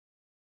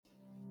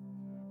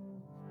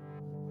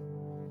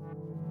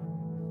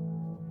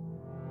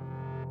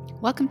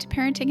Welcome to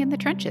Parenting in the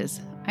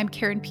Trenches. I'm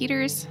Karen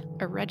Peters,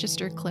 a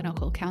registered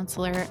clinical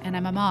counselor, and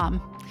I'm a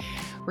mom.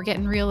 We're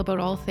getting real about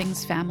all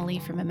things family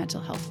from a mental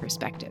health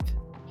perspective.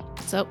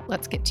 So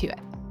let's get to it.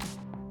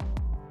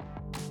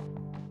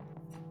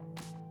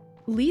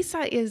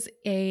 Lisa is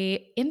an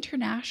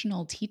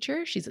international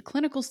teacher. She's a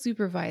clinical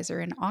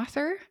supervisor, an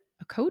author,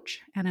 a coach,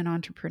 and an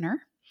entrepreneur.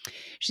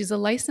 She's a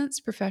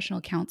licensed professional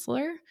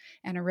counselor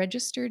and a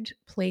registered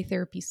play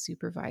therapy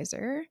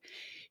supervisor.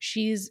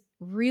 She's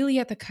really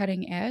at the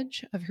cutting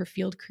edge of her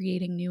field,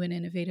 creating new and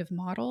innovative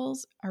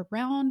models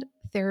around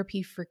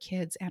therapy for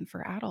kids and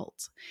for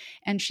adults.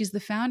 And she's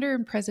the founder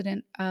and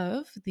president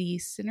of the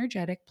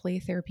Synergetic Play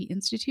Therapy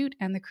Institute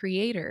and the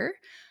creator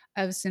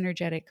of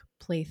Synergetic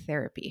Play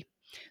Therapy.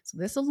 So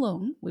this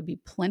alone would be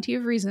plenty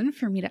of reason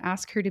for me to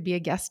ask her to be a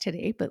guest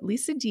today. But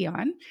Lisa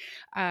Dion,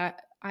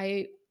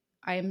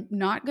 I'm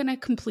not going to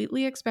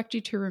completely expect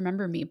you to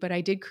remember me, but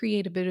I did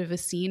create a bit of a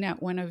scene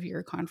at one of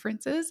your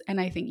conferences,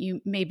 and I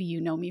think maybe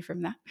you know me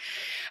from that.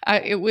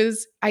 It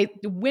was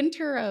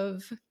winter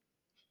of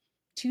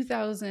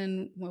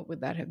 2000. What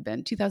would that have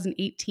been?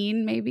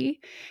 2018,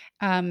 maybe.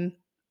 Camry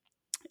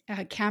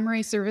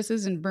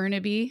Services in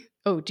Burnaby.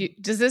 Oh,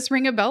 does this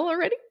ring a bell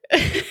already?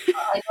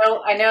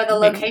 I know the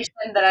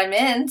location that I'm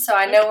in, so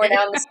I know we're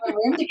now in the same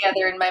room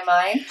together in my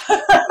mind.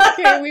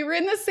 Okay, we were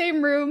in the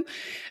same room.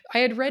 I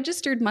had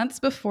registered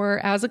months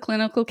before as a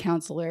clinical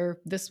counselor.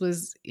 This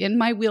was in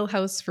my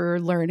wheelhouse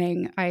for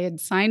learning. I had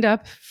signed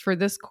up for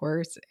this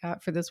course,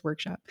 for this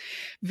workshop.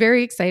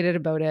 Very excited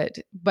about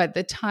it, but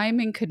the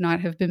timing could not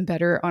have been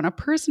better on a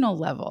personal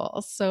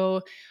level.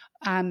 So,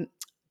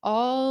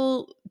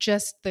 all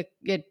just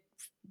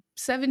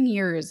 7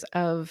 years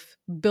of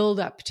build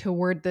up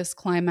toward this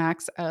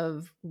climax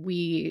of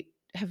we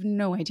have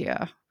no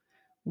idea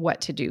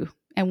what to do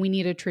and we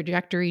need a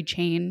trajectory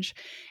change.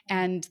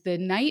 And the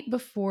night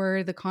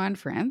before the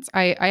conference,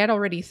 I had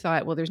already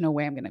thought, well, there's no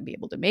way I'm going to be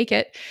able to make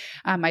it.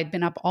 I'd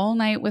been up all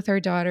night with our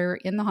daughter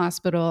in the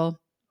hospital,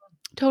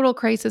 total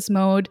crisis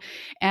mode.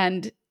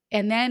 And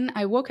then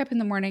I woke up in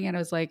the morning and I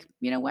was like,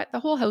 you know what? The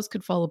whole house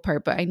could fall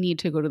apart, but I need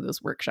to go to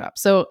this workshop.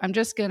 So I'm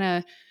just going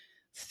to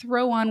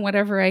throw on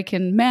whatever I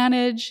can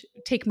manage,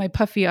 take my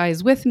puffy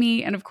eyes with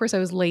me. And of course, I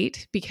was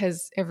late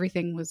because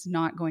everything was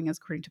not going as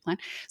according to plan.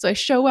 So I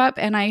show up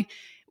and I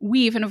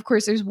weave. And of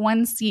course, there's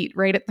one seat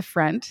right at the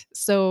front.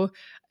 So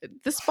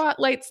the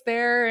spotlight's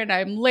there and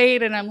I'm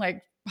late and I'm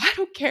like, I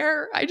don't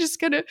care.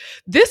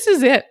 This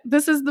is it.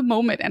 This is the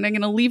moment. And I'm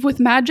going to leave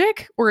with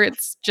magic, or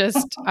it's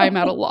just, I'm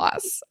at a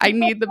loss. I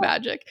need the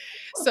magic.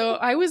 So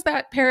I was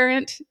that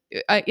parent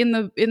in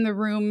the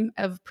room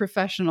of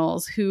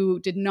professionals who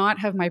did not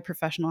have my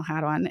professional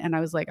hat on. And I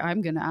was like,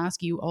 I'm going to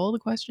ask you all the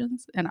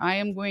questions and I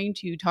am going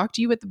to talk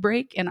to you at the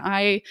break and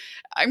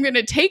I'm going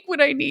to take what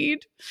I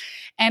need.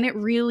 And it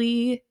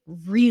really,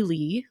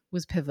 really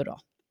was pivotal,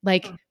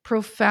 like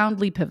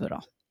profoundly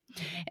pivotal.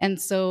 And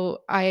so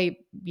my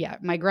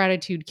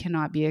gratitude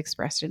cannot be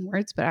expressed in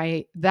words,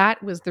 but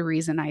that was the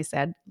reason I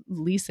said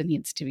Lisa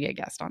needs to be a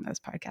guest on this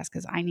podcast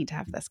because I need to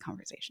have this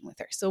conversation with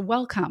her. So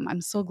welcome.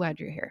 I'm so glad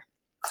you're here.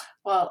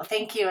 Well,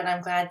 thank you. And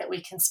I'm glad that we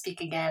can speak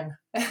again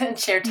and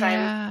share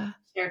time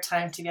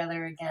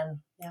together again.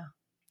 Yeah.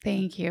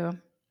 Thank you.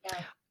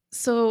 Yeah.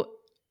 So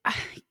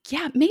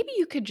maybe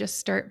you could just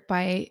start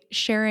by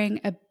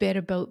sharing a bit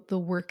about the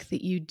work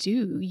that you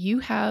do. You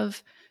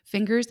have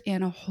fingers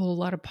in a whole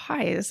lot of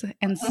pies.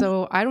 And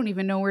so I don't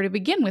even know where to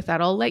begin with that.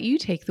 I'll let you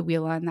take the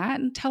wheel on that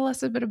and tell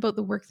us a bit about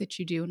the work that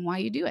you do and why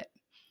you do it.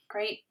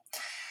 Great.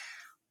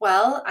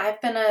 Well,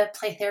 I've been a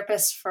play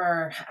therapist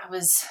I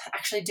was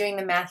actually doing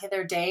the math the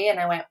other day and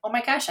I went, oh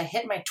my gosh, I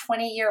hit my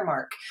 20-year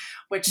mark,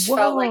 which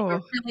felt like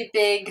a really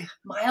big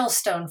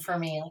milestone for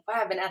me. Like,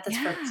 wow, I've been at this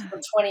for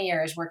 20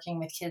 years working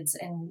with kids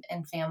and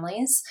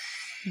families.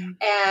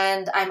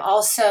 And I'm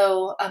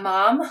also a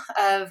mom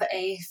of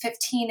a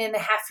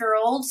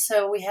 15-and-a-half-year-old.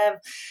 So we have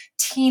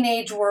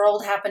teenage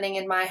world happening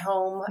in my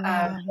home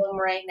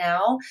right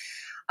now.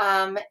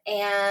 And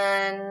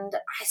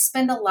I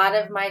spend a lot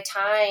of my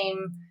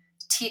time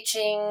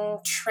teaching,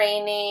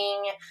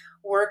 training,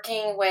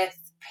 working with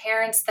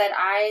parents that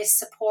I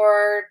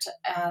support,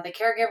 the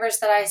caregivers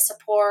that I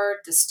support,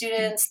 the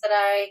students that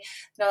I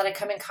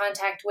come in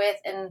contact with,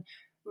 and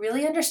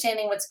really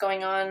understanding what's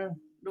going on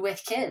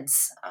with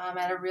kids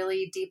at a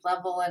really deep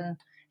level, and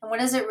what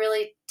does it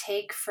really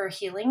take for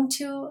healing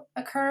to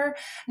occur,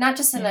 not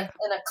just in a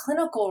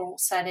clinical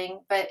setting,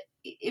 but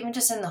even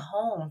just in the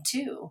home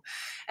too.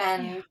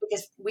 And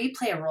because we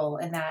play a role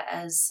in that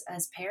as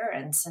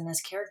parents and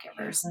as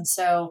caregivers. And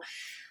so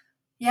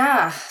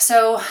that's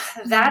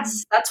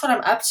what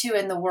I'm up to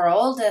in the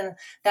world, and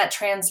that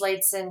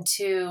translates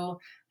into,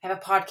 I have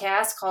a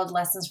podcast called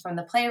Lessons from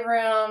the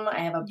Playroom. I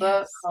have a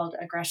book called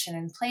Aggression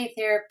and Play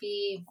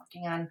Therapy,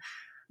 working on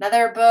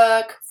another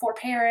book for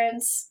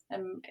parents.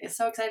 I'm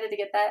so excited to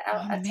get that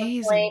out at some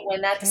Amazing. point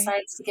when that Okay.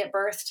 decides to get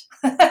birthed.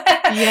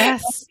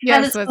 Yes.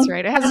 Yes, that's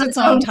right. It has its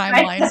own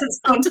timeline. Has its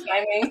own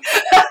timing.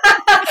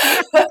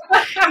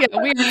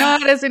 Yeah, we are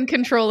not as in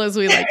control as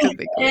we like to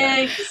think we are.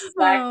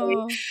 Exactly.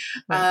 Oh,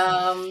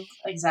 but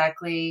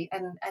Exactly.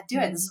 And I do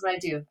it. This mm, is what I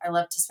do. I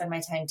love to spend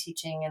my time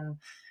teaching and yeah.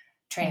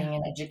 training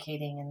and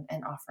educating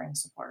and offering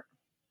support.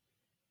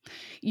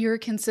 Your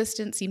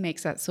consistency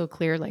makes that so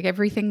clear. Like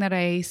everything that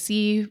I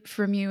see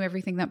from you,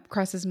 everything that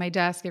crosses my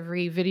desk,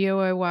 every video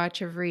I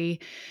watch, every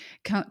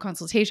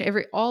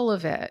consultation, all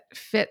of it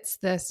fits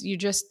this. You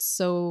just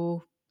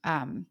so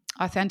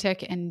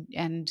authentic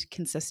and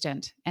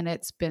consistent, and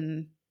it's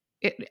been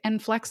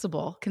and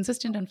flexible,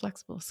 consistent and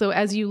flexible. So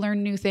as you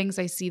learn new things,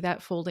 I see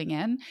that folding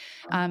in,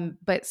 Mhm.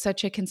 but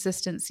such a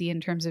consistency in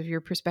terms of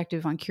your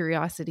perspective on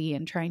curiosity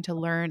and trying to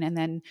learn, and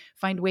then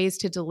find ways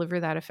to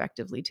deliver that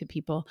effectively to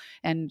people.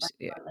 And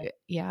Definitely.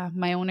 yeah,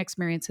 my own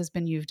experience has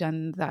been you've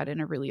done that in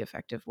a really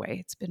effective way.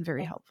 It's been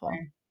very Thank helpful. you.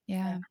 I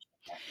Yeah.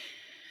 appreciate that.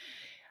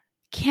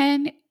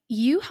 Can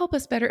you help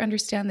us better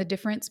understand the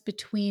difference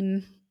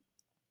between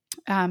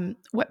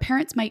what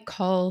parents might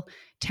call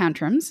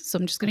tantrums? So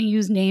I'm just going to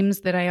use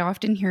names that I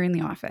often hear in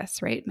the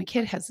office, right? My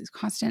kid has these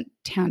constant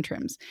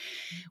tantrums.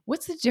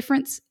 What's the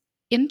difference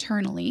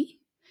internally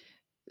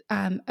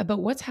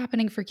about what's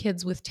happening for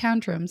kids with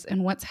tantrums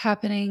and what's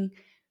happening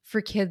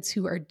for kids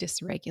who are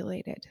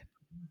dysregulated?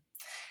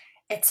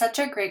 It's such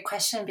a great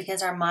question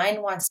because our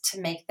mind wants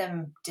to make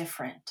them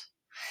different.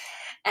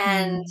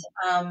 And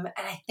Mm,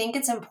 and I think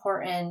it's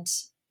important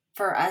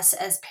for us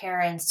as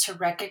parents to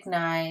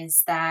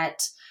recognize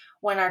that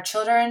when our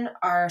children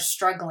are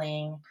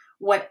struggling,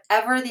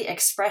 whatever the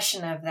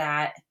expression of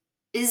that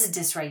is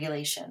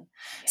dysregulation.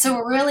 So yeah.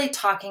 we're really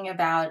talking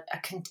about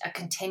a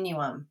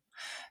continuum.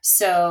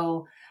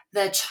 So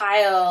the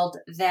child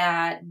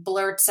that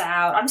blurts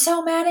out, "I'm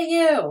so mad at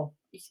you,"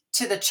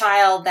 to the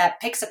child that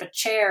picks up a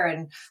chair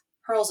and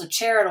hurls a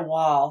chair at a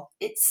wall.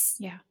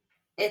 Yeah.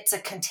 It's a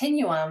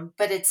continuum,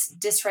 but it's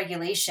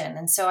dysregulation.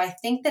 And so I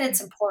think that it's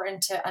Yeah.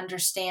 important to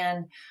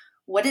understand,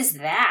 what is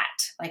that?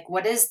 Like,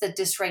 what is the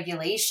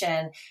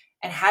dysregulation?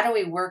 And how do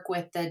we work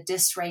with the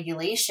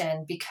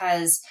dysregulation?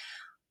 Because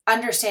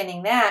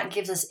understanding that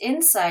gives us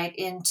insight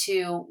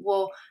into,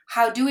 well,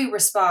 how do we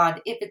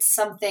respond if it's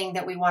something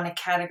that we want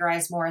to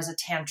categorize more as a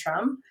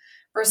tantrum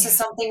versus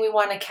Yeah. something we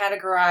want to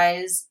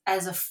categorize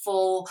as a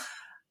full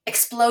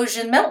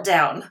explosion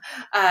meltdown.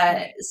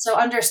 Right. So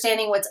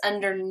understanding what's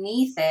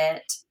underneath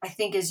it, I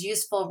think, is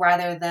useful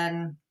rather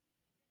than,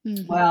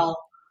 Hmm. well,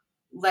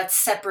 let's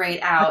separate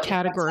Or out. If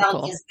my child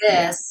categorical. is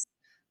Yeah. this,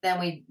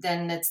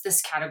 then it's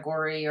this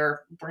category,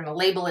 or we're going to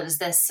label it as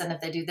this. And if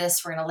they do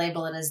this, we're going to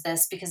label it as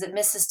this, because it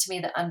misses to me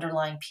the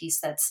underlying piece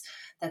that's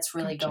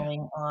really Gotcha.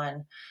 going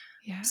on.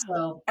 Yeah.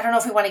 So I don't know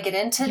if we want to get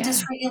into Yeah.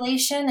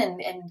 dysregulation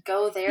and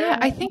go there Yeah,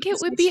 in I the think it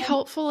would be conversation.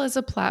 helpful as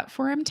a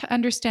platform to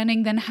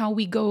understanding then how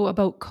we go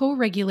about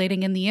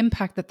co-regulating and the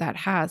impact that that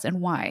has and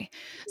why.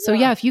 So Yeah.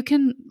 yeah, if you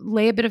can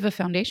lay a bit of a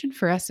foundation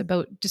for us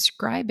about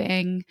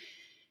describing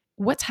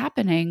what's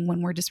happening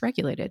when we're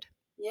dysregulated.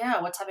 Yeah,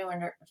 what's happening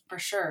when, for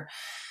sure.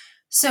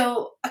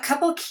 So, a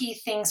couple key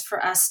things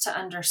for us to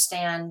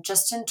understand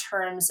just in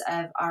terms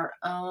of our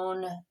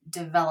own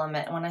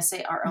development. When I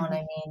say our own, Hmm.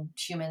 I mean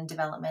human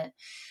development.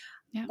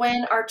 Yeah.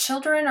 When our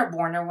children are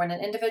born, or when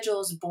an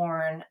individual is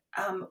born,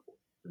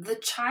 the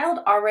child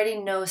already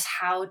knows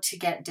how to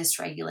get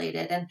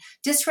dysregulated. And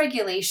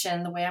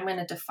dysregulation, the way I'm going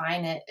to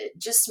define it, it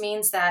just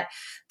means that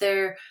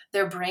their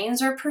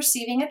brains are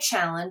perceiving a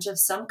challenge of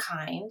some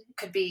kind. It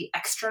could be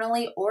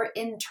externally or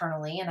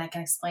internally, and I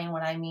can explain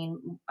what I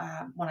mean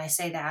when I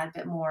say that a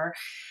bit more.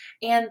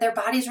 And their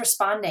body's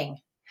responding,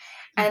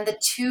 Mm. and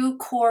the two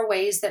core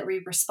ways that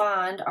we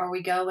respond are,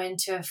 we go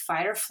into a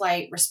fight or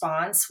flight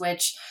response,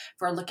 which,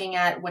 if we're looking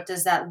at what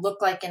does that look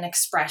like in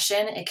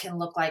expression, it can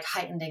look like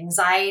heightened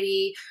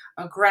anxiety,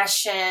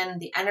 aggression,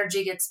 the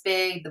energy gets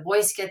big, the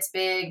voice gets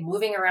big,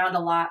 moving around a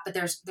lot, but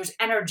there's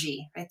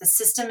energy, right? The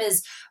system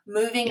is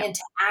moving Yeah.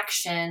 into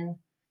action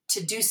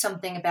to do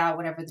something about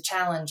whatever the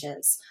challenge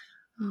is.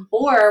 Mm.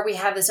 Or we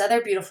have this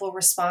other beautiful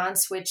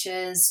response, which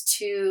is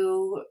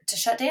to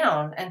shut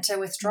down and to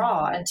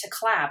withdraw Mhm. and to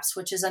collapse,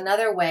 which is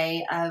another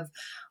way of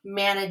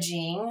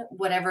managing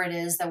whatever it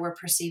is that we're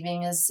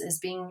perceiving as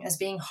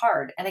being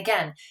hard. And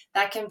again,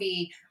 that can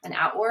be an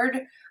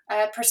outward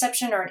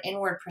perception or an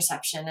inward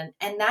perception,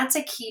 and that's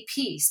a key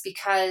piece,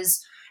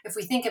 because if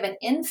we think of an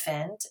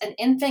infant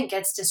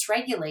gets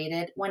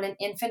dysregulated when an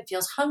infant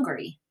feels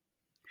hungry.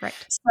 Right.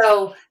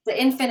 So the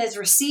infant is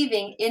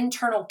receiving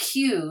internal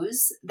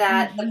cues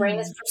that the brain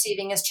is Hmm.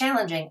 perceiving as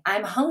challenging.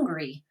 I'm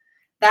hungry.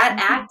 That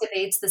Hmm.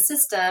 activates the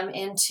system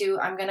into,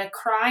 I'm going to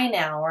cry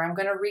now, or I'm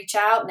going to reach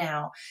out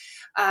now.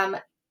 Um,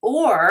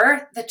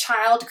 or the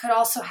child could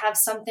also have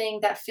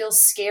something that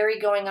feels scary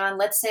going on.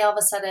 Let's say all of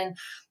a sudden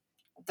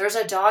there's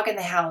a dog in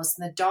the house,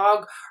 and the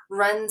dog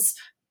runs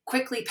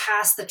quickly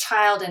past the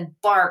child and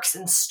barks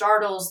and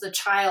startles the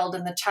child,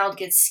 and the child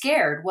gets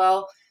scared.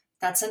 Well,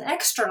 That's an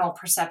external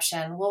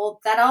perception. Well,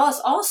 that is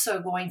also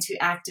going to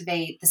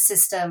activate the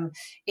system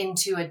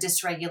into a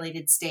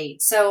dysregulated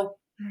state. So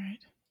Right.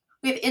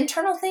 we have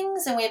internal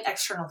things and we have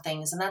external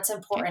things, and that's Okay.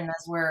 important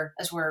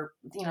as we're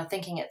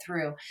thinking it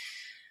through.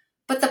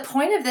 But the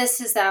point of this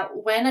is that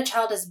when a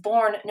child is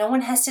born, no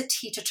one has to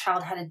teach a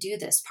child how to do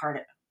this part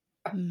of it.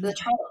 The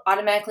child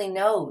automatically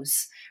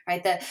knows,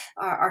 right? That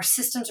our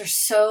systems are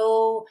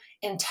so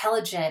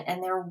intelligent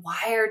and they're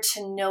wired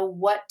to know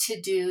what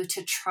to do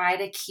to try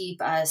to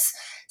keep us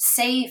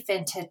safe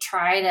and to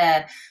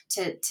try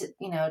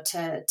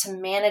to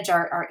manage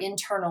our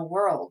internal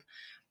world.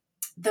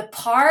 The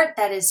part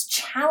that is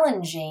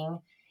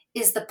challenging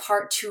is the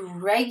part to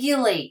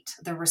regulate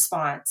the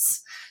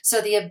response.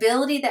 So the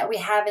ability that we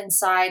have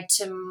inside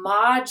to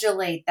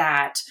modulate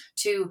that,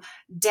 to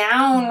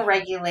down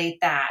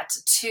regulate that,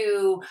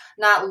 to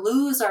not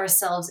lose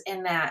ourselves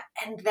in that.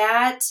 And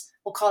that,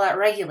 we'll call that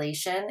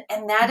regulation.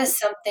 And that is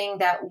something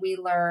that we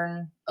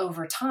learn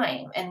over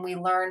time, and we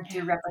learn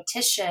through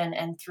repetition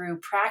and through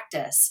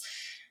practice.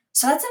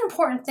 So that's an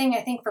important thing,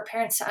 I think, for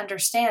parents to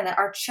understand, that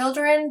our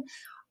children,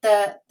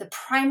 the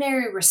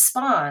primary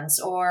response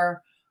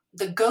or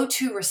the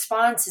go-to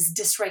response is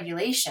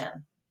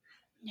dysregulation.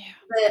 Yeah.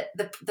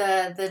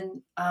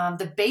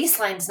 The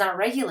baseline is not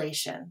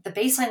regulation. The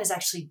baseline is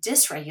actually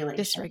dysregulation.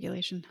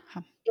 Dysregulation.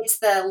 Huh. It's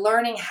the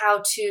learning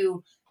how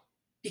to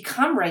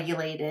become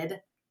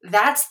regulated.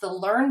 That's the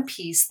learn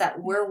piece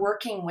that we're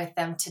working with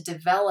them to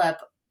develop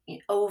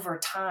over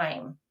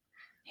time.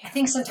 I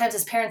think sometimes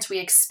as parents, we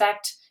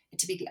expect it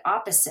to be the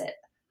opposite,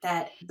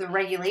 that the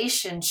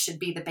regulation should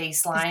be the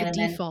baseline. And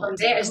then from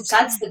there,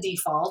 that's the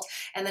default.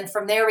 And then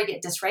from there, we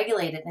get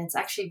dysregulated. And it's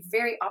actually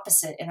very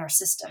opposite in our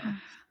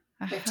system.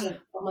 We have to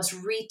almost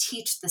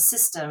reteach the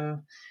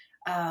system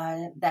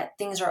that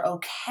things are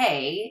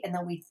okay and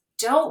that we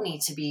don't need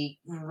to be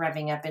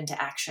revving up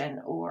into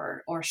action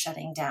or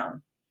shutting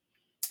down.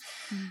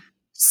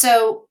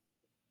 So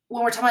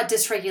when we're talking about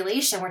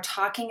dysregulation, we're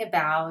talking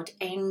about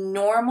a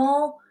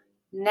normal,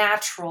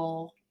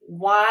 natural,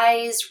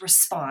 wise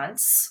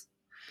response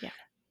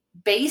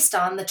based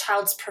on the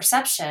child's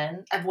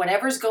perception of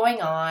whatever's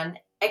going on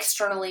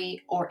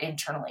externally or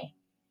internally.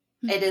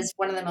 It is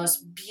one of the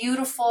most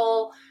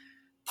beautiful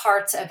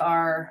parts of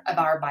our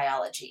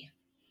biology.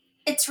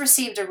 It's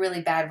received a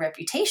really bad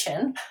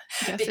reputation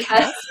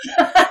because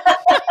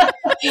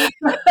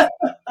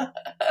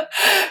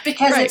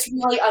it's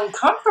really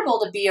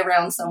uncomfortable to be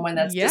around someone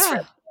that's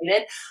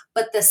dysregulated,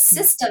 but the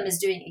system is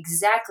doing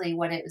exactly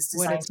what it was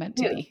designed to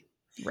do.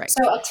 Right.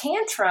 So a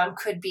tantrum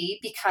could be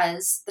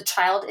because the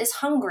child is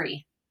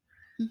hungry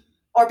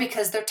or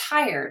because they're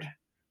tired,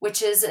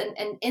 which is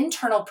an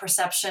internal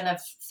perception of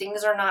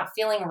things are not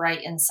feeling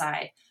right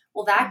inside.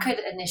 Well, that could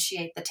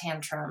initiate the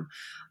tantrum.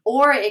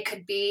 Or it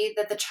could be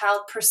that the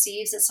child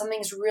perceives that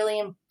something is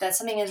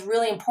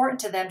really important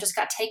to them just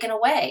got taken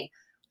away.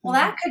 Well,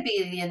 that could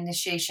be the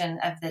initiation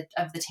of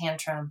the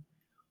tantrum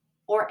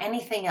or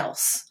anything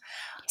else.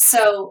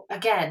 So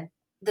again,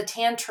 the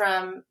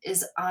tantrum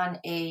is on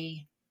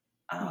a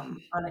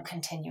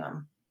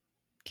continuum.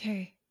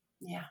 Okay.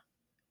 Yeah.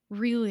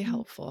 Really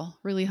helpful.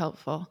 Really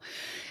helpful.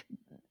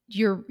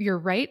 You're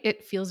right.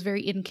 It feels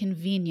very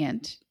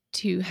inconvenient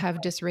to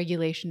have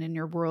dysregulation in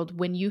your world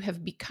when you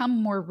have become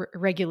more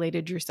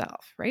regulated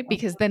yourself, right?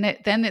 Because then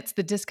it's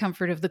the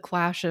discomfort of the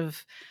clash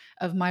of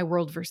my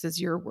world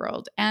versus your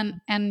world.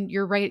 And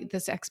you're right,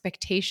 this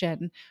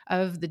expectation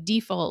of the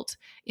default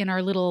in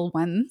our little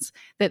ones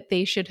that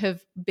they should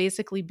have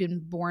basically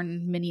been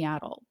born mini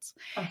adults.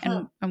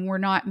 And we're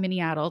not mini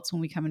adults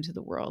when we come into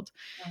the world.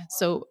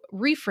 So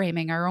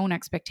reframing our own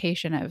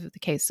expectation of the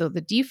case. So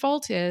the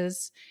default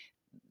is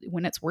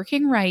when it's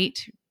working right,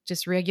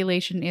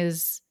 dysregulation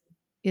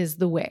is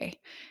the way.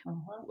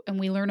 And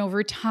we learn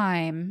over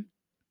time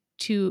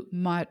to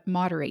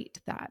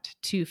moderate that,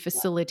 to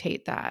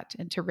facilitate that,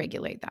 and to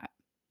regulate that.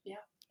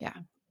 Yeah.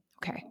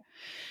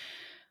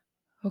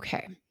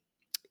 Okay.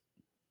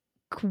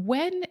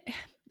 When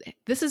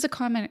this is a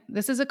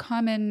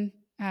common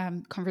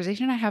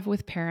conversation I have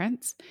with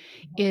parents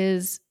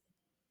is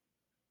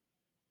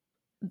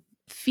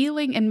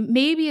feeling, and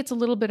maybe it's a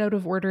little bit out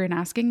of order in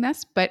asking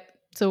this, but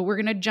so we're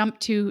going to jump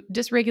to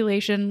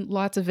dysregulation,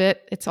 lots of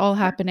it. It's all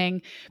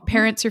happening.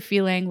 Parents are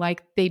feeling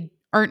like they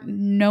aren't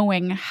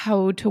knowing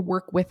how to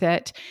work with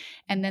it.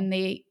 And then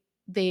they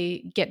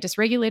get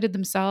dysregulated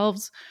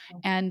themselves,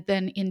 and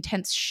then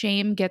intense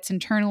shame gets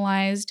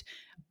internalized.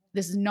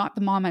 This is not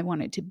the mom I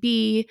wanted to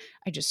be.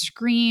 I just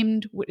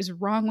screamed. What is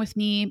wrong with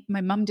me?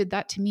 My mom did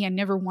that to me. I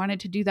never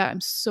wanted to do that.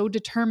 I'm so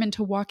determined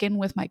to walk in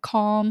with my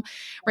calm,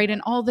 right?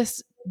 And all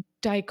this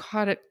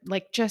dichotic,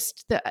 like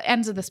just the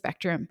ends of the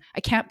spectrum. I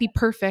can't be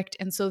perfect.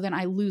 And so then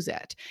I lose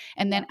it.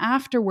 And then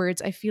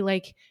afterwards, I feel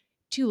like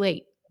too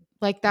late.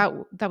 Like that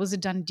was a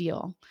done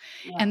deal.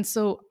 Yeah. And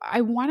so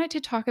I wanted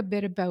to talk a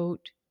bit about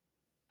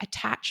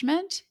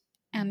attachment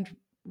and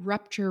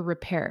rupture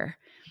repair,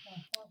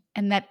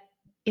 and that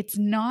it's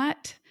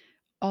not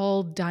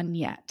all done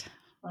yet.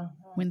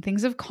 When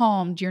things have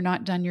calmed, you're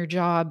not done your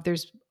job.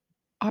 There's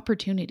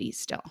opportunities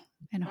still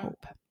and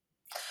hope.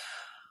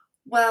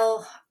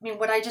 Well, I mean,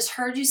 what I just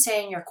heard you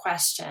say in your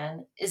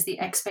question is the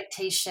Yeah.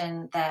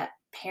 expectation that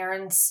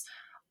parents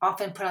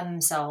often put on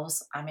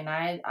themselves. I mean,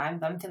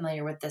 I'm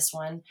familiar with this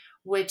one,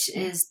 which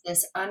Yeah. is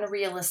this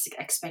unrealistic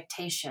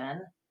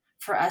expectation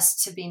for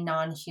us to be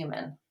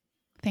non-human.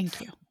 Thank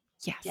you.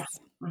 Yeah. Yes.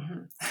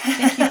 Mhm.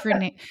 Thank you for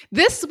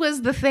this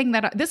was the thing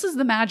this is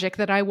the magic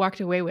that I walked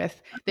away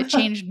with that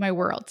changed my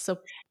world. So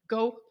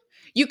go.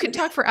 You could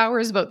talk for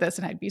hours about this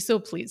and I'd be so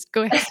pleased.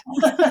 Go ahead.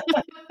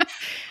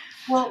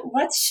 Well,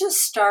 let's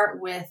just start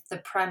with the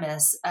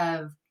premise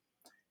of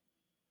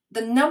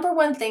the number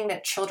one thing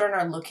that children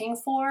are looking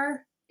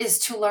for is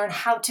to learn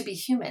how to be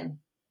human.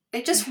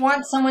 They just Yes.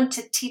 want someone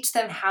to teach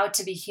them how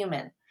to be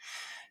human.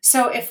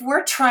 So if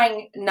we're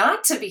trying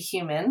not to be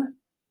human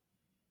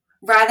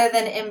rather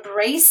than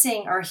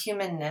embracing our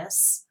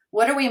humanness,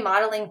 what are we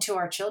modeling to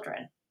our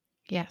children?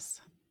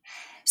 Yes.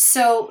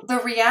 So the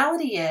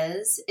reality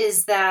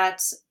is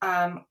that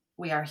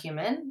we are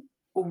human.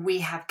 We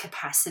have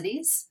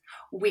capacities.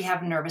 We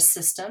have nervous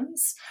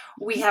systems.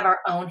 We Mhm. have our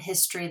own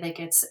history that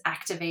gets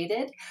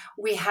activated.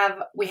 We have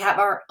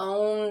our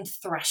own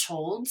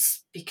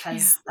thresholds Yeah.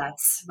 because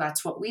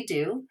that's what we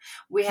do.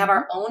 We have Mhm.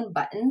 our own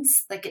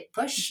buttons that get Mhm.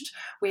 pushed.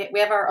 We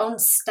have our own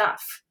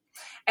stuff.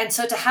 And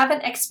so to have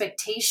an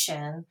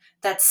expectation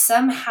that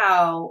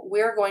somehow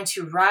we're going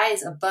to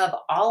rise above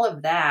all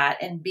of that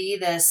and be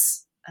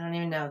this, I don't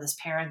even know, this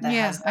parent that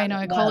Yeah, has I know.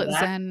 I none call of it that.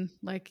 Zen.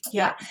 Like,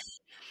 Yeah. yep.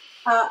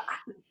 Uh,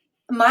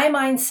 my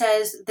mind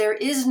says there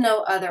is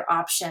no other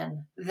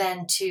option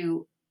than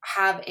to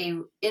have a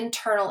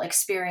internal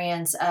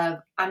experience of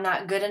I'm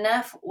not good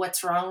enough.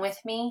 What's wrong with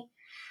me?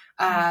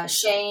 Yeah.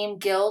 Shame,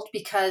 guilt,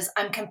 because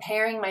I'm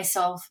comparing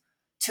myself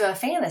to a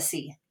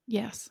fantasy.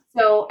 Yes.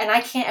 So, and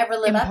I can't ever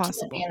live up to the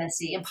Impossible.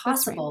 fantasy. That's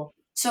right. Impossible.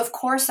 So, of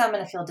course, I'm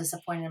going to feel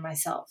disappointed in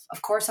myself.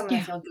 Of course, I'm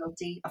going to Yeah. feel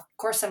guilty. Of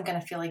course, I'm going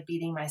to feel like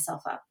beating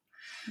myself up.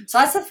 So,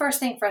 Mhm. that's the first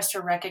thing for us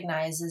to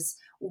recognize is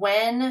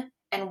when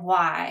and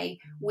why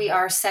we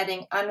are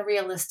setting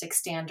unrealistic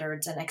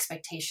standards and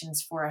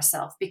expectations for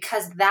ourselves,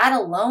 because that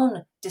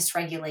alone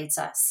dysregulates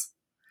us.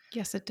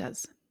 Yes, it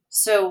does.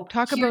 So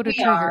Talk here about a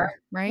we are.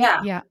 trigger, right?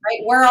 Yeah, Yeah. right.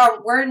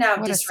 We're now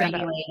What a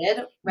setup.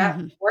 dysregulated. Right?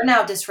 Mhm. We're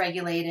now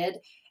dysregulated.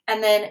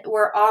 And then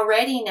we're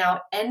already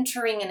now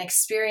entering an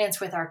experience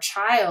with our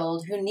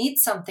child who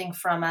needs something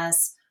from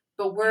us,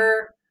 but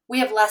Yeah. we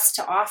have less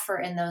to offer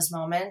in those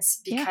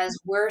moments Yeah. because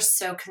we're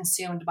so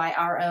consumed by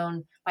our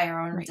own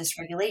Right.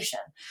 dysregulation.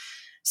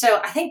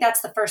 So I think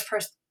that's the first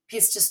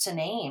piece just to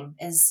name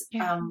is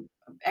Yeah.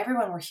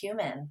 everyone we're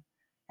human.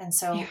 And Yeah.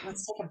 so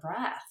let's take a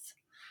breath.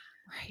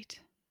 Right.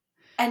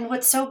 And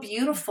what's so Yeah.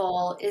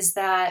 beautiful is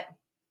that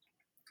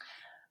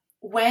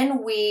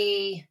when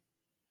we,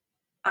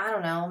 I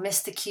don't know,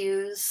 miss the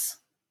cues,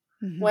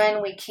 Mhm.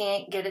 when we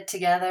can't get it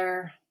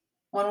together,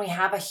 when we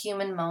have a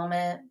human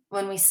moment,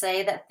 when we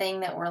say that thing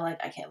that we're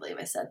like, I can't believe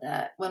I said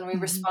that, when we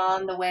Mhm.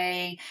 respond the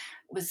way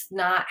was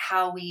not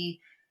how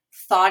we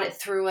thought it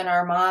through in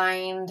our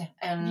mind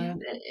Yeah.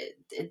 and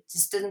it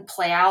just didn't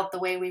play out the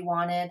way we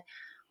wanted.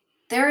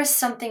 There is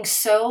something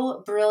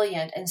so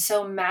brilliant and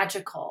so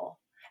magical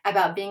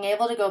about being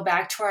able to go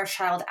back to our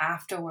child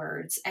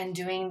afterwards and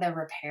doing the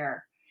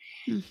repair.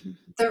 Mhm.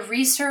 The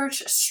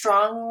research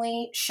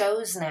strongly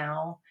shows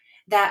now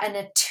that an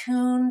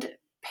attuned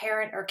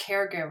parent or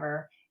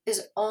caregiver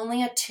is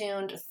only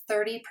attuned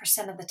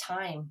 30% of the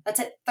time. That's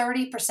at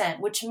 30%,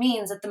 which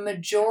means that the Yeah.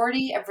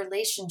 majority of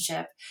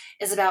relationship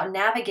is about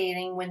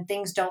navigating when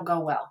things don't go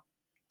well.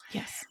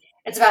 Yes.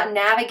 It's about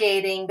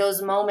navigating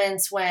those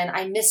moments when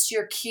I missed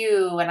your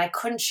cue and I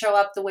couldn't show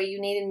up the way you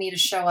needed me to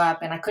show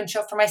up and I couldn't show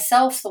up for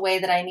myself the way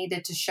that I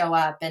needed to show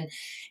up and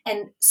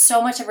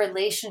so much of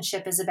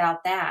relationship is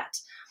about that.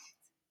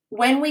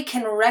 When we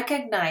can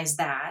recognize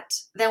that,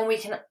 then we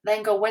can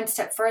then go one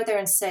step further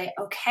and say,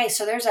 okay,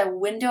 so there's a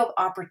window of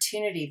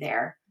opportunity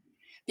there.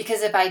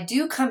 Because if I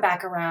do come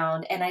back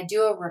around and I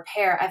do a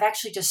repair, I've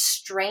actually just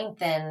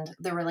strengthened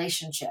the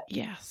relationship.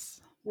 Yes.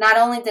 Not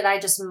only did I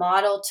just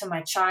model to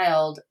my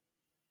child,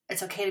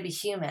 it's okay to be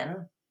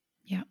human,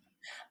 Yeah.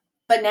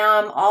 but now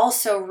I'm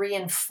also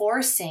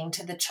reinforcing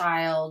to the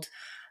child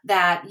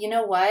that, you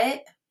know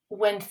what?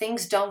 When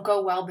things don't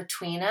go well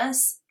between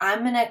us,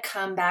 I'm going to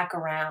come back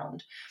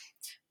around.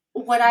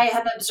 What I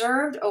have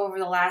observed over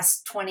the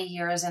last 20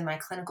 years in my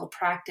clinical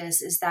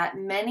practice is that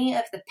many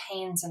of the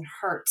pains and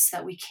hurts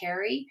that we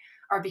carry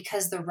are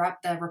because the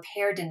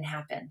repair didn't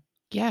happen.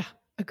 Yeah.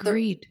 The,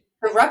 Agreed.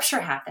 the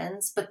rupture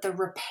happens, but the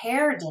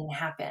repair didn't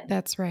happen.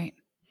 That's right.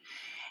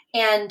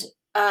 And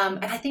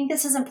and I Yeah. think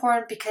this is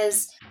important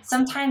because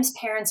sometimes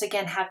parents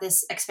again have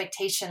this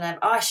expectation of,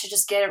 oh, I should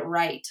just get it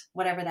right,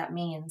 whatever that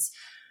means.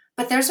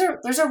 But there's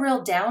a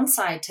real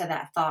downside to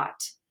that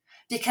thought.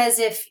 Because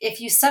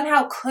if you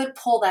somehow could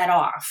pull that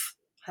off,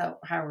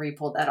 however you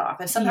pulled that off,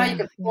 if somehow you Yeah.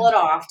 could pull Yeah. it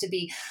off to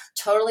be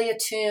totally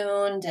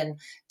attuned and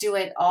do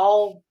it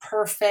all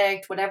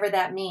perfect, whatever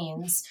that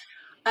means,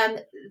 um,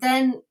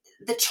 then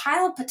the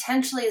child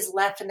potentially is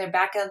left in the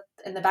back of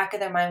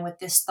their mind with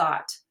this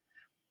thought: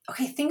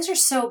 okay, things are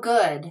so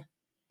good,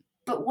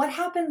 but what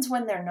happens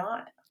when they're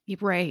not?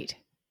 Right.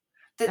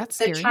 That's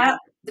The scary. child,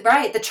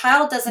 right? The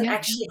child doesn't Yeah.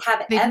 actually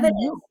have They don't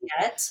evidence know.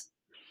 yet.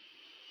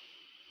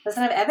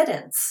 Doesn't have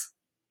evidence.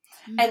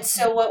 And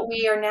so Mhm. what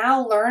we are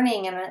now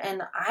learning,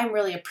 and I'm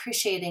really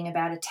appreciating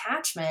about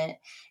attachment,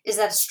 is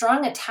that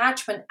strong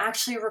attachment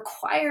actually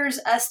requires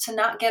us to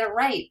not get it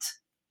right.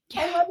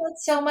 Yeah. I love that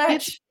so It's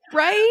much.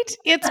 right.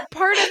 It's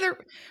part of the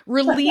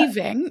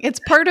relieving. It's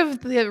part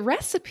of the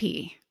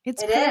recipe.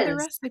 It's It part of the is,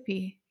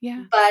 recipe.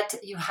 Yeah. but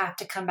you have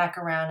to come back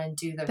around and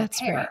do the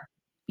That's right. repair.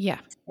 Yeah.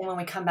 And when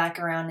we come back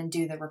around and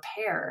do the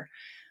repair,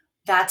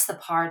 that's the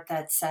part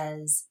that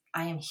says,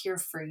 I am here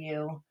for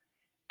you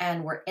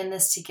and we're in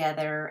this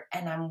together,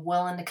 and I'm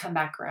willing to come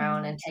back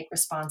around Mm, and take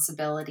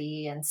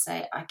responsibility and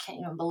say, I can't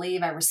even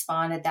believe I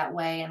responded that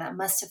way, and that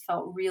must have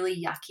felt really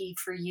yucky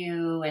for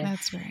you. And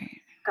that's right. Yeah.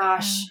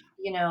 gosh,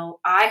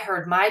 I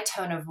heard my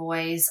tone of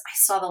voice. I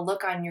saw the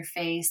look on your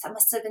face. That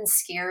must have been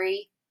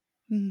scary.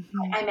 Mhm.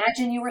 I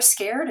imagine you were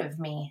scared of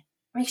me.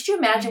 I mean, could you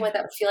imagine Yeah. what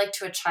that would feel like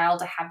to a child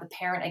to have the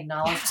parent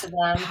acknowledge Yeah. to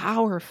them,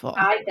 Powerful.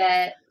 I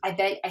bet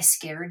I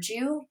scared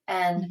you,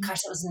 and Mhm.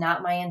 gosh, that was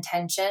not my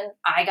intention.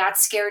 I got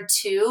scared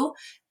too.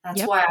 That's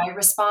Yep. why I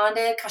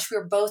responded. Gosh, we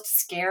were both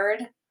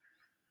scared.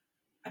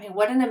 I mean,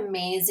 what an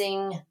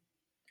amazing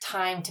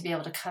time to be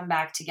able to come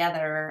back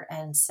together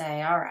and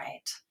say, all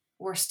right,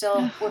 we're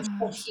still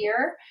Uh-huh.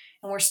 here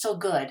and we're still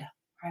good.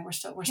 Right?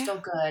 We're Yeah. still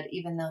good,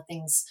 even though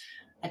things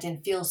that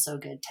didn't feel so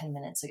good 10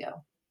 minutes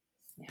ago.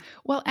 Yeah.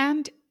 Well,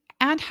 and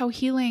how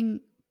healing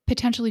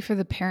potentially for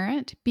the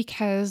parent,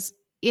 because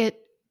it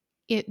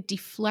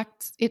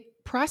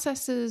it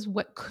processes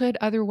what could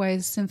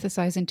otherwise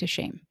synthesize into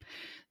shame.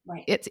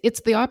 Right.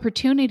 It's the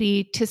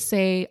opportunity to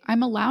say,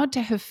 I'm allowed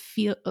to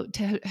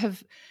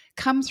have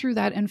come through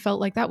that and felt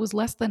like that was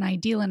less than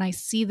ideal, and I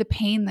see the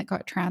pain that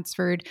got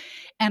transferred,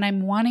 and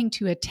I'm wanting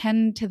to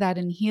attend to that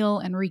and heal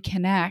and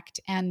reconnect,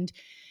 and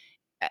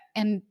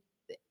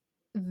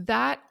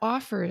that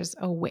offers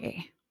a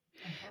way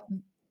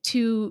Mhm.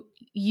 to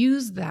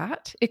use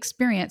that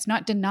experience,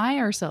 not deny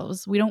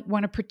ourselves. We don't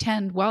want to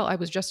pretend, well, I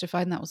was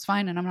justified and that was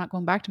fine and I'm not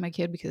going back to my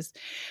kid, because,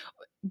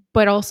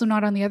 but also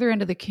not on the other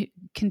end of the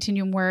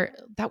continuum where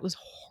that was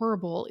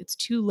horrible. It's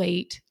too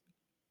late.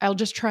 I'll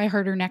just try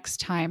harder next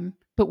time.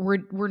 But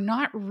we're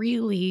not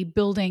really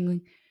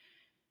building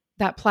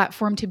that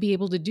platform to be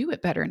able to do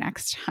it better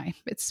next time.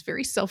 It's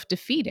very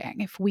self-defeating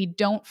if we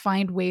don't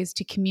find ways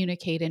to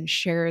communicate and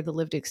share the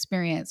lived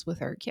experience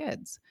with our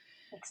kids.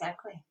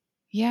 Exactly.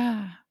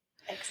 Yeah.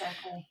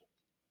 Exactly.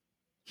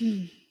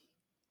 Hmm.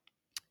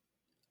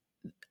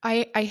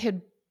 I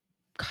had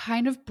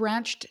kind of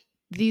branched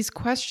these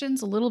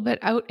questions a little bit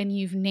out, and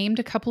you've named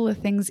a couple of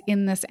things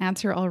in this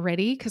answer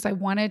already, because I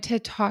wanted to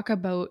talk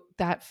about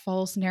that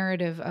false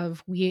narrative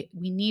of we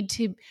need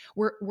to,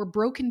 we're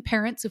broken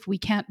parents if we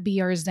can't be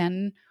our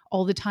zen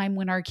all the time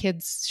when our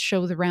kids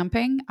show the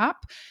ramping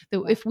up, that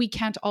Right. if we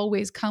can't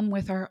always come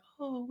with our,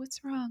 oh,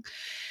 what's wrong,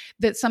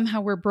 that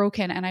somehow we're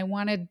broken. And I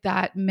wanted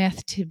that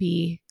myth to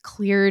be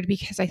cleared,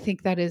 because I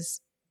think that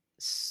is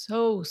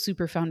so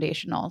super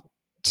foundational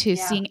to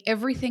Yeah. seeing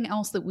everything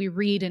else that we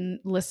read and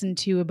listen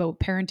to about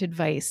parent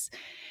advice.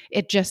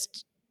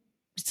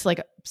 It's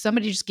like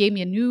somebody just gave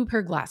me a new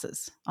pair of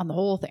glasses on the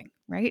whole thing,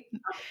 right? I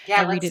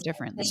Yeah. read Let's it dish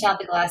differently. out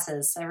the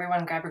glasses.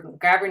 Everyone grab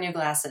your new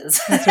glasses.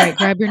 That's right.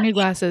 Grab your new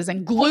glasses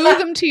and glue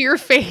them to your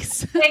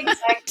face.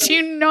 Exactly.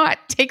 Do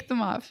not take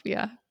them off.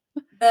 Yeah.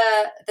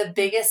 The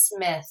biggest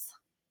myth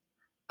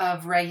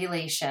of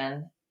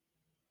regulation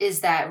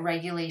is that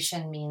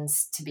regulation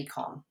means to be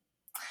calm.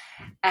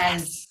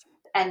 And Yes.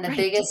 and the Right.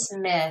 biggest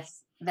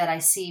myth that I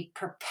see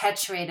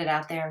perpetuated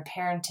out there in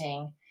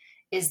parenting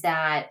is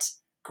that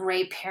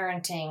great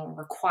parenting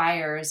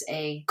requires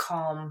a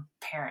calm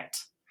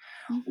parent,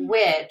 Hmm.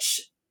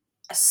 which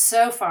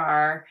so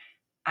far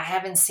I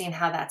haven't seen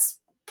how that's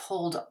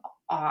pulled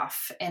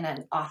off in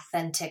an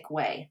authentic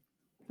way.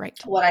 Right.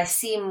 What I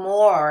see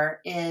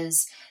more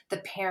is the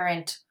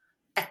parent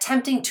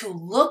attempting to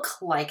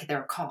look like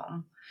they're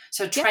calm.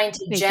 So Yep. trying to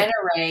Fake it.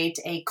 generate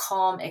a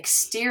calm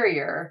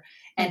exterior,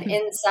 and Hmm.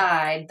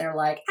 inside they're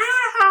like,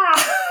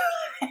 ah,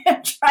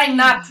 I'm trying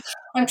not Yeah.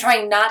 I'm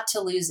trying not to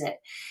lose it.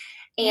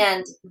 Yeah.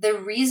 And the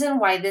reason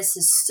why this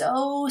is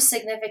so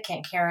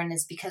significant, Karen,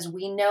 is because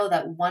we know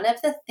that one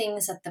of the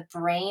things that the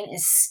brain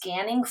is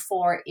scanning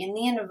for in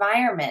the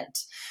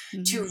environment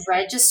to Hmm.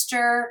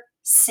 register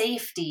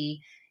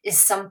safety is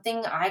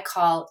something I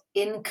call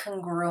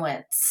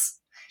incongruence.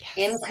 Yes.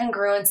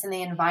 Incongruence in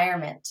the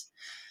environment.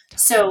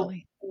 So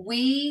Totally.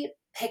 we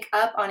pick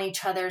up on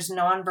each other's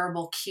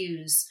nonverbal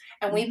cues,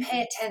 and we Hmm.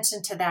 pay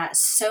attention to that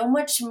so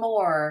much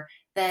more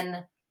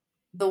than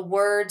the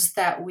words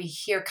that we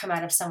hear come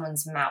out of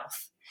someone's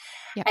mouth.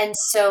 Yep. And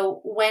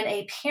so when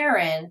a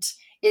parent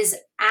is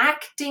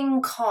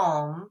acting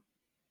calm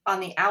on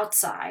the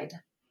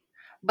outside,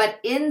 but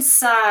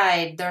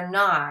inside they're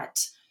not,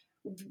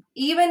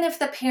 even if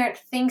the parent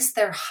thinks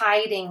they're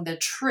hiding the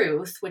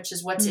truth, which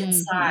is what's Hmm.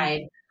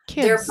 inside,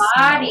 their Kids know it.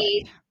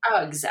 body,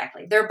 oh,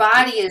 exactly, their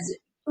body is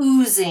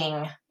oozing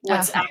Uh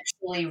what's huh.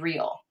 actually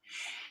real.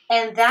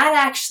 And that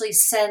actually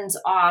sends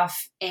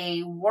off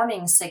a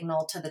warning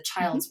signal to the Mm-hmm.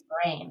 child's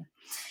brain.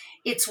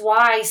 It's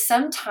why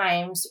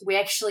sometimes we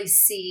actually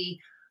see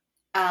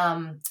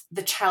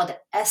the child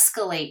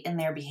escalate in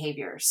their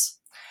behaviors,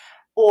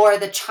 or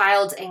the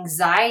child's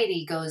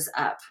anxiety goes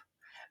up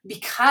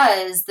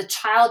because the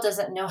child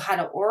doesn't know how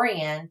to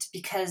orient,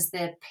 because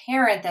the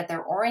parent that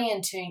they're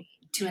orienting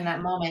to in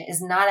that moment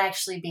is not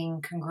actually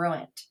being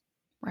congruent.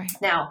 Right.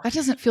 Now, That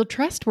doesn't feel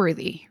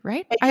trustworthy,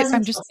 right? it I'm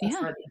doesn't feel just, yeah,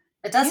 trustworthy. It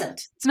yeah. doesn't,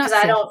 It's because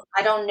not safe.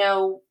 I don't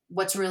know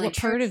what's really What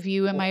true. part of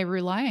you am I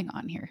relying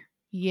on here?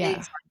 Yeah.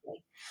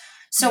 Exactly.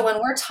 So when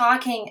we're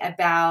talking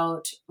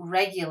about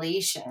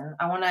regulation,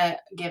 I want to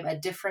give a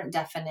different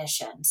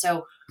definition.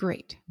 So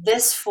Great.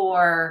 this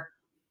for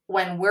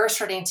when we're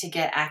starting to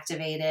get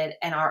activated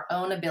and our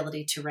own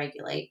ability to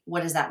regulate.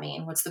 What does that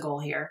mean? What's the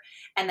goal here?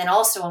 And then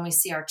also when we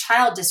see our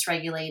child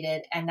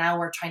dysregulated and now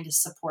we're trying to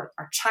support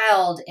our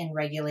child in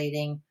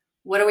regulating,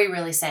 what are we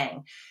really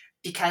saying?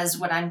 Because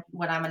what I'm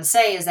going to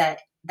say is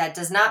that that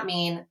does not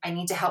mean I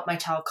need to help my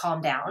child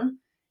calm down,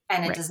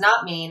 and it Right. does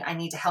not mean I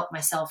need to help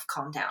myself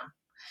calm down.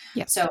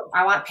 Yes. So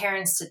I want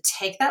parents to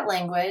take that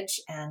language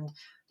and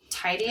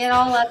tidy it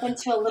all up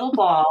into a little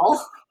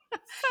ball,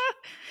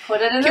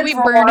 put it in Can a we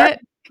drawer, burn it?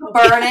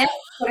 burn it,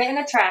 put it in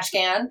a trash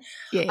can,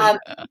 Yeah.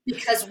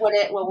 because what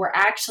we're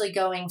actually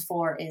going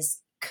for is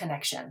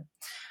connection.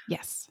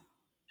 Yes.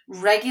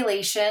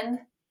 Regulation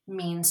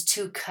means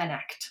to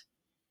connect.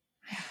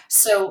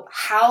 So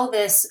how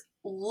this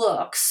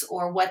looks,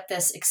 or what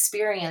this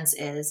experience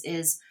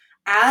is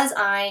as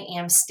I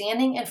am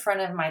standing in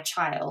front of my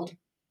child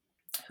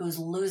who's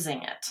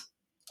losing it.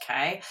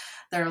 Okay.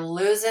 They're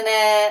losing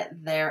it.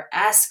 They're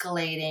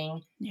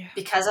escalating, Yeah.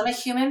 because I'm a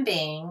human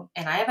being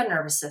and I have a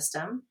nervous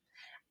system,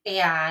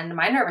 and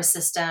my nervous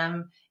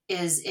system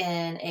is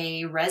in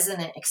a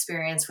resonant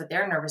experience with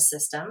their nervous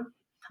system.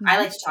 I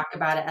Mm-hmm. like to talk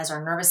about it as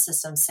our nervous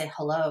systems say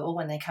hello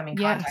when they come in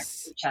contact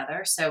Yes. with each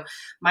other. So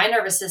my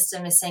nervous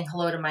system is saying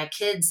hello to my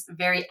kid's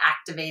very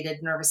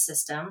activated nervous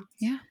system.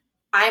 Yeah.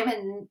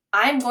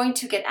 I'm going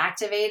to get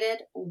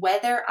activated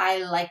whether I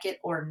like it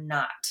or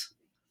not.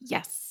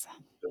 Yes.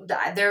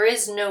 There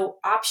is no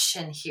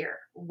option here,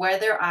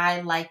 whether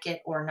I like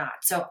it or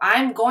not. So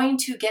I'm going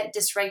to get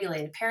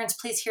dysregulated. Parents,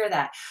 please hear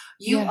that.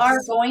 You are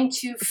Yes. going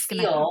to It's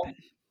going to feel,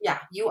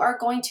 happen. you are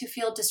going to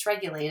feel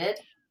dysregulated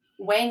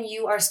when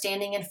you are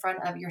standing in front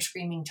of your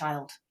screaming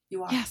child.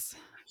 You are. Yes.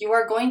 You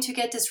are going to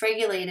get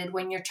dysregulated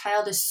when your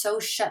child is so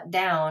shut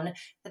down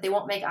that they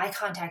won't make eye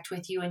contact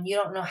with you and you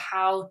don't know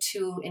how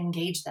to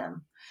engage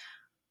them.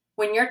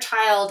 When your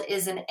child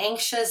is an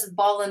anxious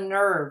ball of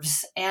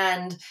nerves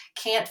and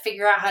can't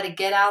figure out how to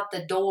get out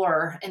the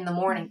door in the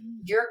morning,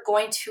 you're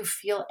going to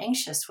feel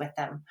anxious with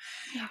them.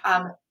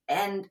 Yeah.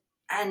 And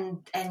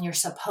you're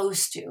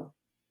supposed to,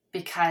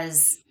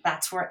 because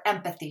that's where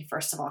empathy,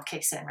 first of all,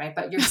 kicks in, right?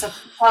 But you're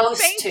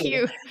supposed Thank to,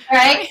 you.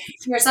 right?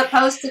 You're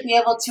supposed to be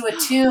able to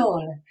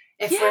attune.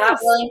 If we're not Yes.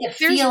 willing to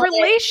There's feel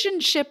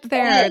relationship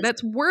there it,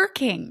 that's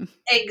working.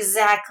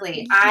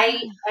 exactly. Yeah.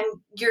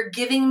 You're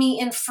giving me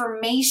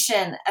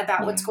information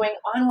about what's Yeah. going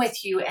on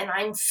with you, and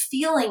I'm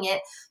feeling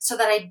it so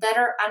that I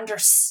better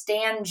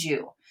understand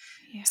you.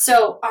 Yeah.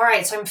 So, all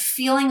right, so I'm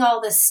feeling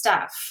all this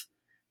stuff.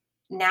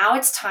 Now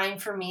it's time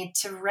for me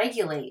to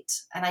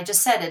regulate. And I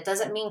just said, it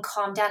doesn't mean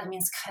calm down, it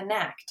means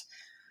connect.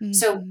 Mm-hmm.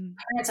 So,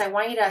 parents, I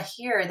want you to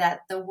hear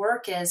that the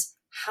work is,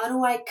 how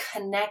do I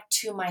connect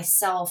to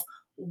myself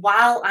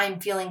while I'm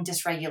feeling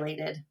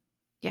dysregulated?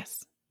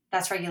 Yes.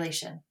 That's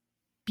regulation.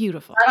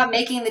 Beautiful. How about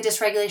making the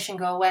dysregulation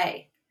go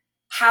away?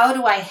 How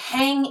do I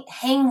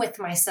hang with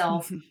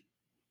myself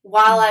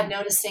while I'm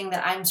noticing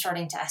that I'm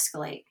starting to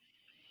escalate?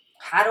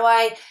 How do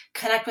I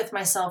connect with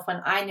myself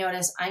when I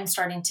notice I'm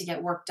starting to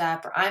get worked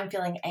up, or I'm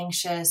feeling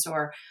anxious,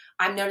 or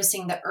I'm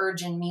noticing the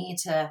urge in me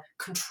to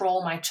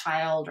control my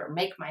child or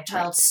make my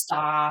child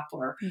stop?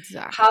 Or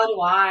Exactly. how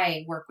do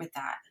I work with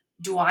that?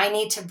 Do I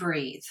need to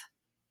breathe?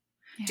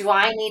 Yeah. Do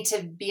I need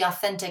to be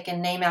authentic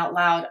and name out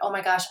loud, oh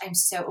my gosh, I'm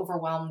so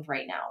overwhelmed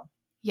right now?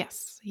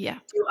 Yes. Yeah.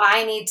 Do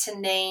I need to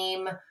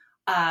name,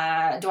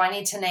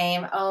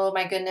 oh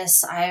my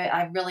goodness,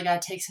 I really got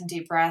to take some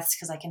deep breaths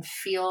because I can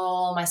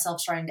feel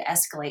myself starting to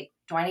escalate.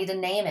 Do I need to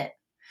name it?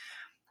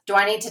 Do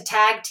I need to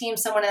tag team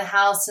someone in the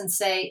house and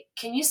say,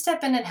 can you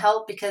step in and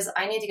help? Because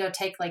I need to go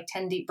take like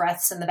 10 deep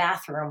breaths in the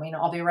bathroom.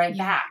 I'll be right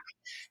back.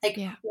 Like,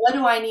 what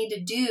do I need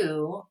to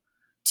do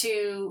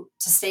to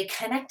stay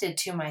connected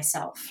to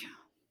myself? Yeah.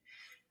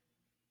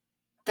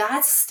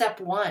 That's step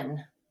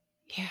one.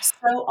 Yeah.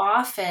 So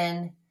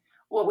often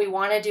what we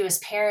want to do as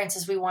parents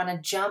is we want to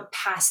jump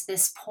past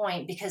this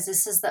point, because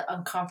this is the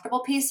uncomfortable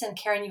piece. And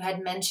Karen, you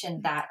had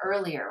mentioned that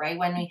earlier, right?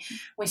 When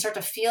we start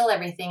to feel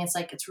everything, it's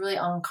like, it's really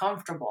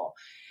uncomfortable.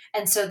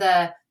 And so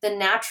the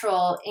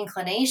natural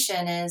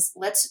inclination is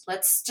let's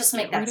just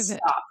make that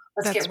stop.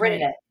 Let's get rid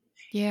of it.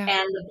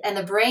 Yeah. And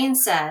the brain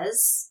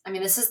says, I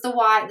mean, this is the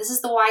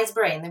wise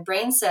brain. The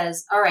brain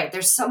says, all right,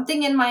 there's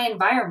something in my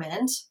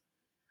environment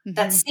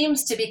that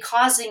seems to be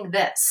causing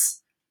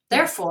this.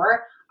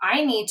 Therefore,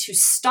 I need to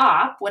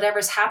stop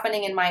whatever's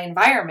happening in my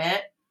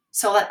environment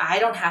so that I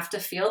don't have to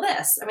feel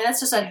this. I mean, that's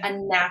just a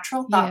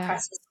natural thought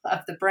process of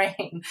the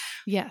brain.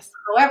 Yes.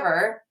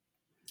 However,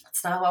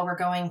 that's not what we're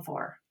going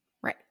for.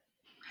 Right.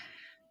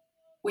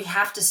 We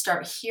have to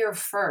start here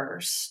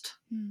first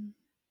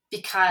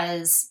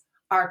because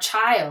our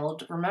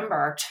child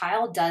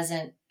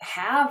doesn't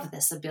have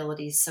this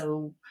ability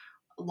so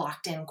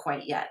locked in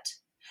quite yet.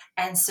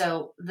 And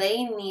so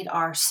they need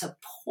our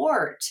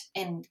support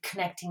in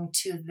connecting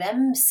to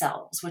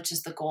themselves, which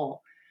is the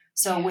goal.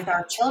 So with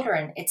our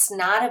children, it's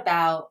not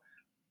about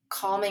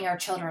calming our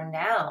children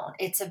down.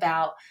 It's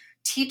about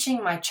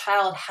teaching my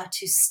child how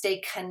to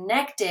stay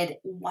connected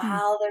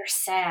while they're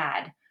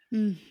sad,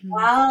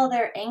 while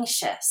they're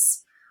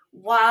anxious,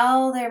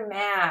 while they're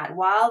mad,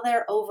 while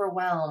they're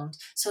overwhelmed,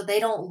 so they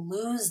don't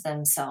lose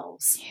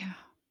themselves. Yeah.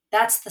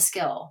 That's the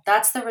skill.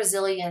 That's the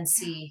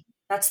resiliency.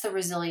 That's the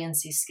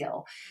resiliency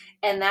skill.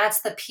 And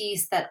that's the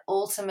piece that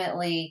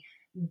ultimately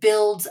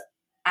builds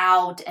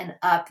out and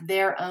up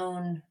their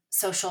own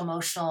social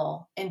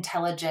emotional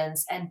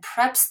intelligence and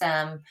preps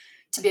them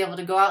to be able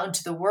to go out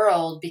into the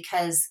world,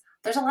 because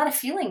there's a lot of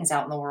feelings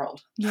out in the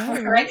world. Yeah.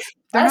 Right?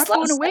 They're not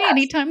going away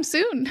anytime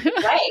soon.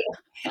 Right.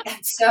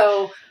 And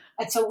so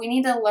we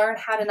need to learn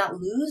how to not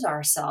lose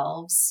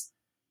ourselves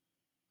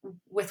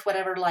with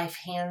whatever life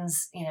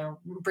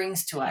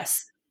brings to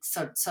us,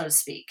 so to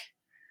speak.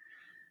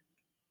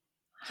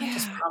 It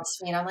just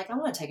prompts me, and I'm like, I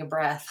want to take a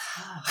breath.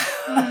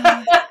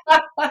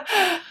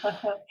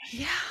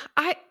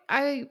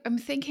 I'm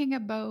thinking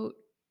about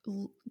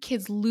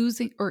kids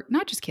losing, or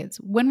not just kids.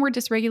 When we're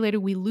dysregulated,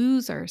 we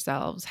lose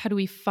ourselves. How do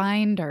we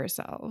find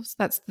ourselves?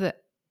 That's the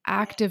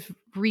act of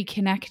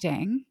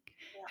reconnecting.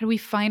 How do we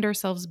find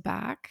ourselves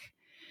back?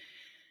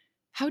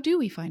 How do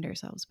we find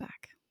ourselves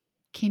back?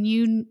 Can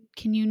you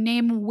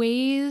name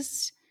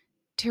ways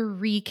to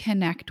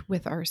reconnect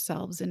with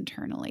ourselves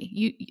internally?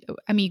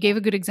 You gave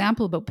a good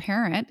example about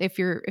parent. If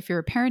you're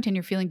a parent and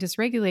you're feeling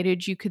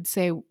dysregulated, you could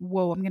say,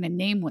 whoa, I'm going to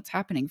name what's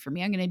happening for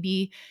me. I'm going to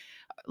be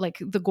like,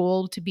 the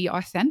goal to be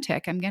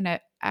authentic. I'm going to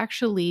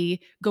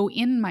actually go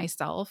in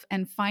myself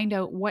and find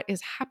out what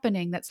is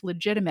happening that's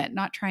legitimate,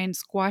 not try and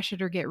squash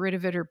it or get rid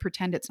of it or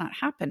pretend it's not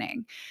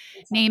happening.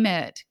 Exactly. Name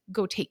it,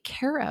 go take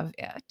care of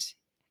it.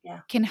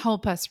 Can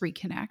help us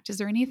reconnect. Is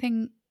there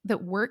anything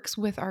that works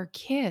with our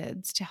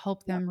kids to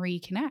help them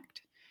reconnect?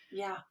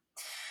 Yeah.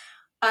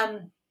 I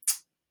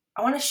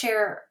want to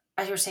share,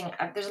 as you were saying,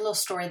 there's a little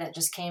story that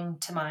just came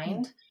to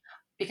mind,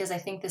 because I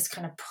think this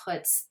kind of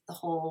puts the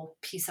whole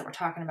piece that we're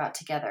talking about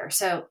together.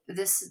 So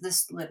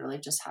this literally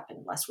just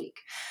happened last week.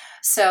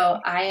 So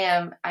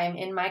I'm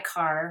in my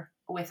car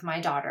with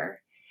my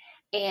daughter,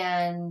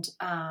 and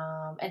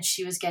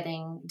she was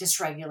getting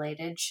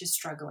dysregulated. She's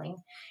struggling.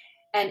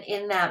 And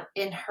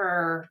in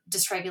her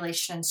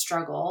dysregulation and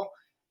struggle,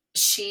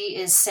 she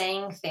is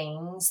saying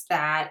things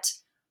that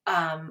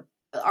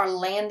are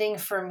landing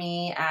for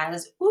me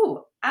as,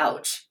 ooh,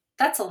 ouch.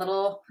 That's a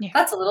little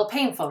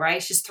painful,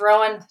 right? She's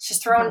throwing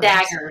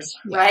daggers,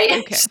 right?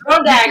 Okay. She's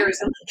throwing daggers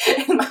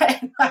in my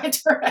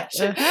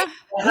direction.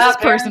 That's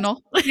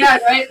personal. Yeah,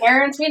 right.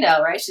 Parents, we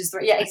know, right?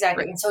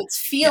 Exactly. Right. And so it's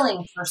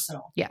feeling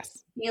personal.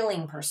 Yes.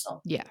 Feeling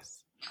personal.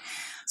 Yes.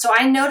 So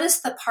I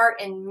noticed the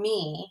part in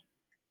me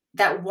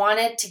that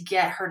wanted to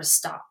get her to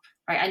stop,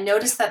 right? I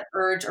noticed that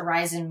urge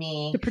arise in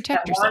me to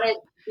protect yourself.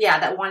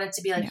 That wanted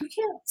to be like, you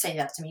can't say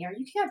that to me, or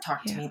you can't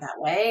talk to me that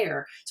way.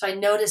 So I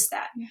noticed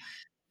that. Yeah.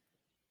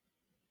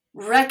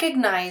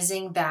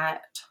 Recognizing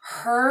that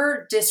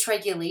her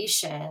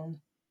dysregulation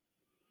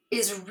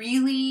is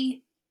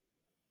really,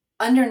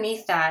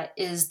 underneath that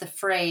is the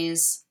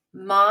phrase,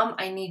 Mom,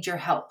 I need your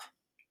help.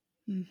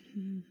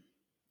 Mm-hmm.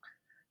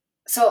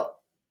 So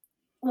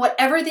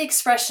whatever the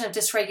expression of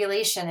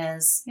dysregulation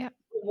is,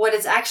 what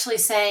it's actually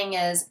saying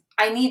is,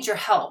 I need your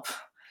help.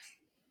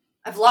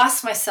 I've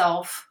lost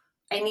myself.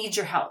 I need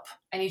your help.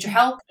 I need your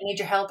help. I need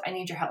your help. I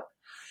need your help.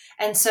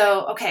 And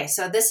so, okay,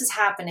 so this is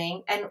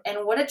happening.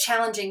 And what a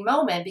challenging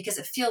moment, because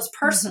it feels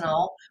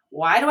personal.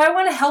 Why do I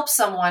want to help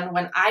someone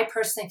when I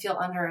personally feel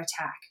under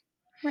attack?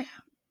 Right.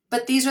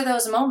 But these are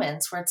those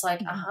moments where it's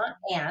like,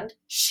 and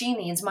she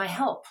needs my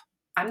help.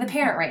 I'm the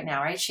parent right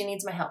now, right? She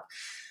needs my help.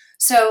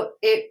 So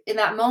in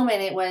that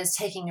moment, it was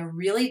taking a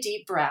really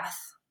deep breath,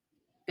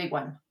 big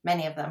one,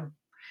 many of them,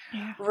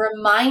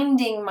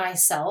 reminding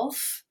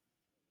myself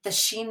that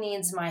she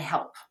needs my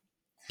help.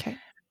 Okay.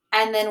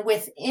 And then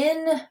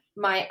within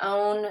my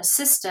own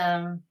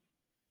system,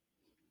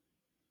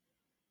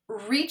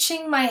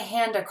 reaching my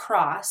hand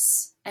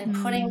across and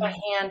putting my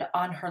hand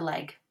on her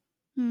leg.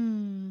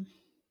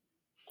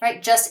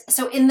 Right? Just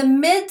so in the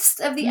midst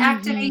of the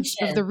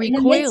activation, of the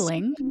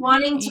recoiling,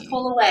 wanting to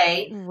pull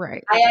away,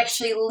 right? I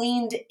actually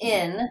leaned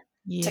in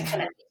to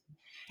connect.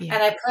 Yeah.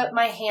 And I put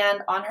my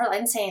hand on her. I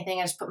didn't say anything.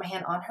 I just put my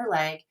hand on her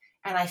leg,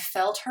 and I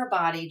felt her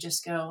body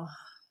just go.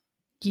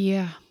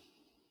 Yeah.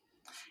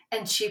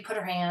 And she put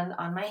her hand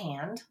on my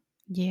hand.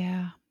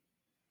 Yeah.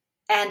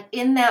 And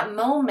in that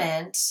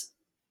moment,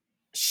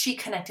 she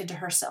connected to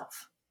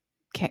herself.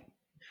 Okay.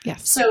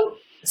 Yes. So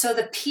So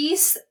the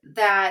piece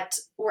that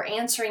we're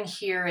answering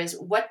here is,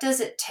 what does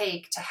it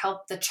take to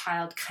help the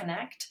child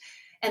connect?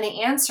 And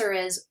the answer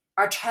is,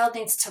 our child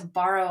needs to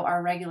borrow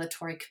our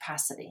regulatory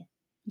capacity.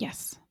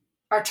 Yes.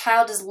 Our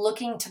child is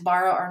looking to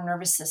borrow our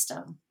nervous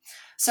system.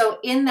 So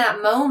in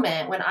that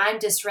moment when I'm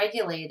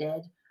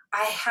dysregulated,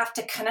 I have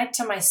to connect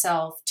to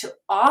myself to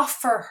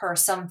offer her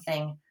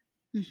something,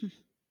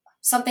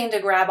 something to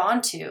grab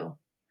onto.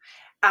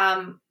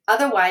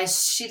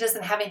 Otherwise, she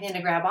doesn't have anything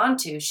to grab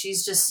onto.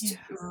 She's just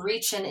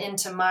reaching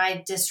into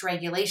my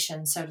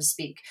dysregulation, so to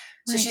speak.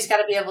 So she's got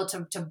to be able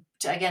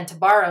to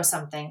borrow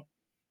something.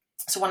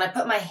 So when I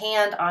put my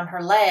hand on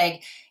her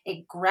leg,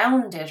 it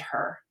grounded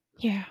her.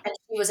 Yeah. And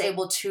she was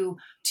able to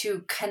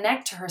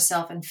connect to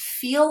herself and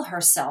feel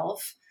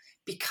herself,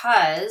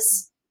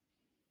 because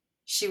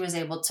she was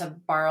able to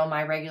borrow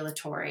my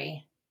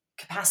regulatory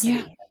capacity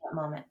at that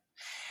moment.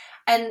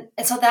 And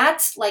so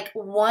that's like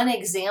one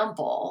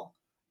example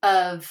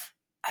of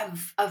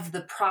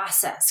the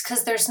process,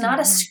 because there's not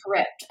a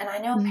script. And I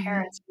know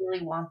parents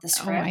really want the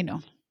script. Oh, I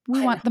know.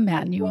 We want the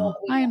manual.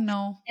 I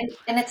know.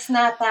 And it's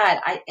not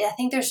that. I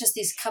think there's just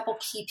these couple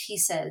key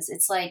pieces.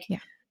 It's like,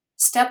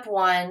 step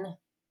one,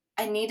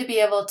 I need to be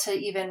able to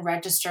even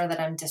register that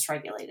I'm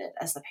dysregulated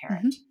as the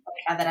parent,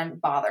 that I'm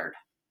bothered,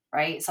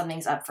 right?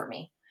 Something's up for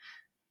me.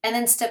 And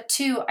then step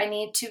two, I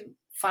need to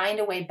find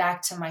a way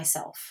back to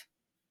myself.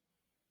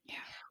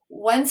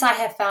 Once I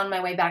have found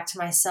my way back to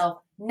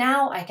myself,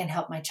 now I can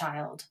help my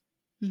child,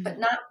 but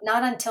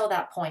not until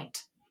that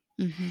point.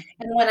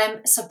 And when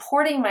I'm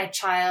supporting my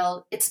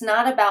child, it's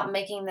not about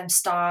making them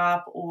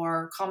stop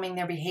or calming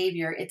their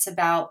behavior. It's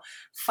about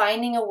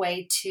finding a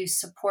way to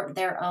support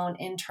their own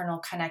internal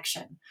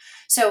connection.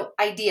 So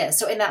ideas.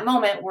 So in that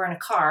moment, we're in a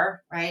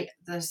car, right?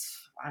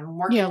 I'm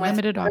working with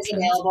limited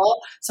options available.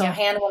 So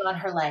hand one on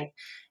her leg.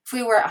 If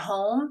we were at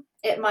home,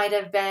 it might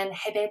have been,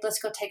 hey babe, let's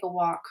go take a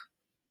walk.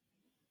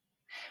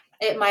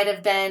 It might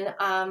have been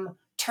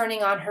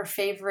turning on her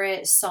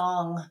favorite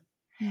song.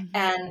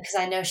 And because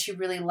I know she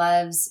really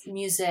loves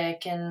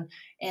music, and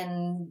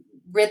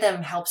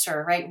rhythm helps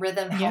her, right?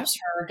 Rhythm helps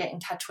her get in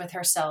touch with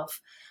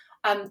herself.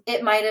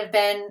 It might have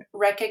been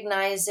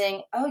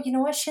recognizing, oh, you know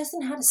what? She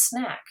hasn't had a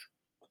snack.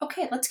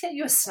 Okay, let's get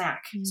you a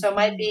snack. So it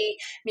might be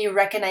me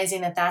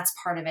recognizing that that's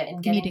part of it,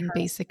 and getting meeting her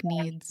basic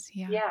needs.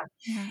 Yeah.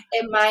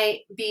 It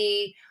might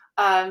be,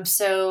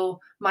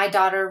 so my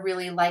daughter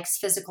really likes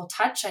physical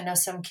touch. I know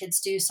some kids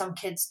do, some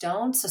kids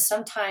don't. So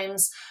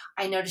sometimes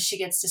I notice she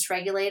gets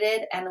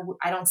dysregulated and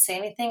I don't say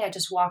anything. I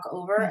just walk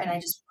over and I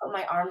just put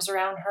my arms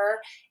around her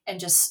and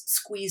just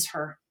squeeze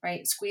her,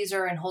 right? Squeeze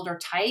her and hold her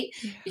tight,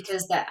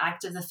 because that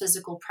act of the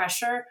physical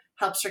pressure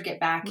helps her get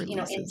back,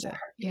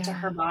 into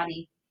her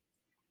body.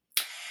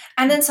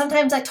 And then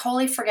sometimes I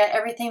totally forget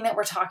everything that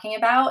we're talking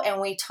about, and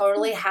we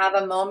totally have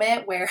a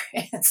moment where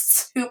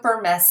it's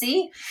super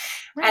messy.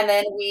 And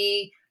then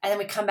we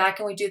come back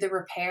and we do the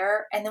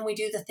repair, and then we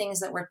do the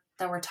things that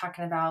we're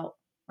talking about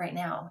right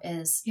now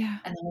and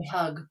then we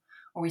hug,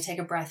 or we take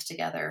a breath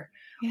together,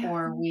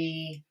 or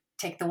we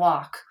take the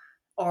walk,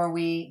 or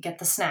we get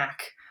the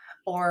snack,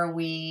 or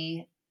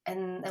we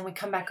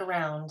come back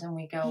around and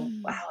we go,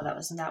 wow, that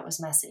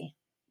was messy.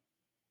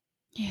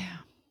 Yeah.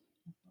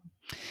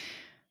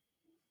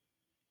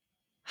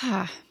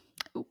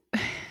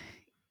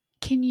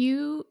 Can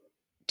you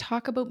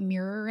talk about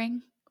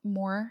mirroring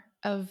more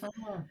of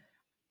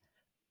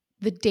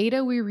the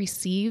data we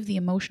receive, the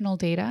emotional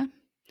data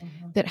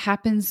that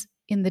happens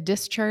in the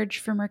discharge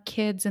from our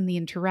kids and the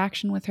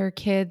interaction with our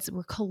kids?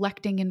 We're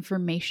collecting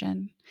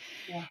information.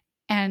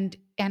 And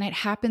it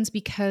happens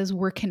because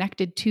we're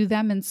connected to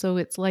them. And so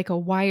it's like a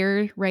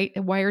wire, right?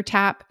 A wire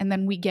tap. And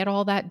then we get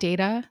all that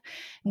data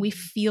and we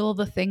feel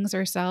the things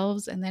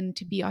ourselves. And then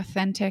to be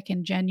authentic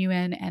and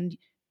genuine and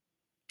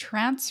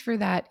transfer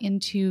that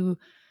into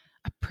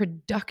a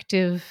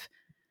productive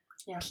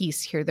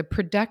piece here. The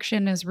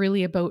production is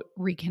really about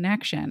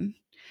reconnection.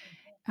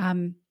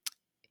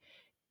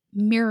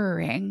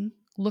 Mirroring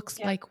looks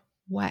like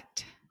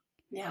what?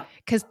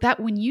 Because that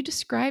when you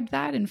described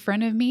that in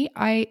front of me,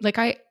 I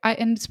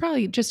and it's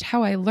probably just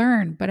how I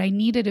learn, but I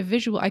needed a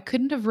visual. I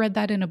couldn't have read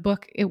that in a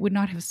book. It would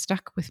not have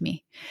stuck with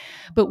me.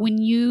 But when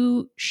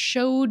you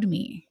showed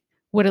me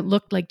what it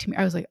looked like to me,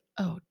 I was like,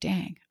 oh,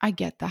 dang, I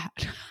get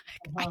that.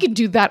 I can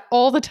do that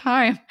all the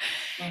time.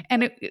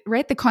 And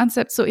the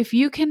concept. So if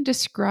you can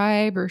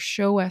describe or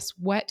show us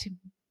what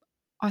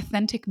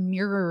authentic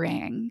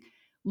mirroring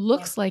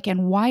looks like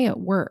and why it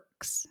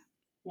works,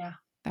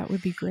 that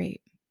would be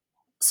great.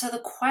 So the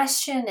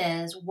question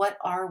is, what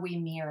are we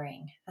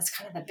mirroring? That's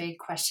kind of the big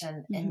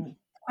question in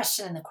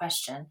the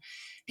question,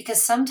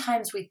 because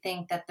sometimes we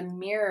think that the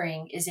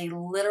mirroring is a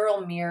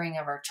literal mirroring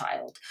of our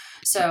child.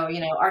 So,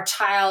 our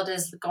child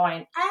is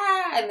going,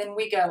 and then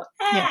we go,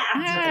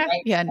 right?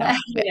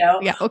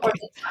 Or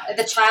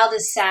the child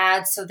is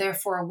sad, so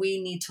therefore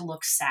we need to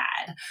look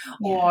sad,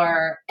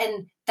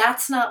 and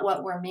that's not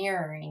what we're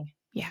mirroring.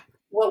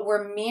 What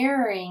we're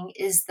mirroring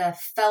is the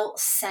felt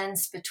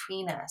sense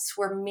between us.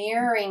 We're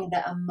mirroring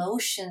the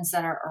emotions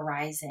that are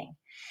arising.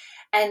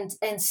 And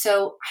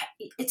so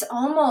it's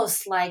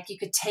almost like you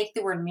could take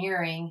the word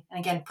mirroring and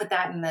again, put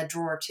that in the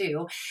drawer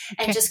too,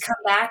 and Okay. just come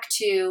back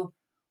to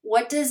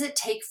what does it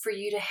take for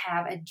you to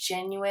have a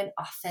genuine,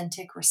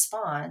 authentic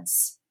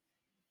response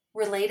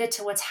related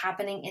to what's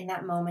happening in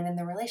that moment in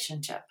the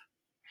relationship?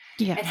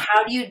 Yeah. And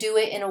how do you do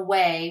it in a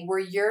way where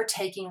you're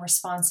taking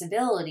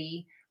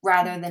responsibility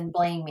rather than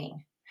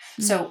blaming?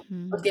 So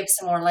we'll Mm-hmm. give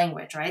some more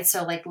language, right?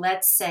 So like,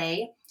 let's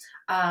say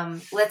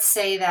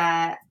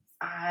that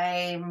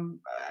I'm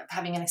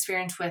having an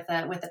experience with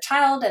a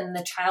child, and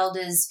the child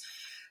is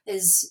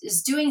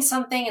doing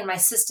something, and my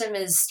system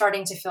is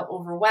starting to feel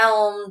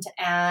overwhelmed,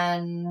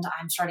 and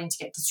I'm starting to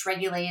get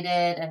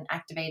dysregulated and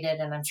activated,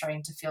 and I'm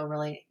starting to feel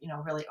really,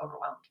 really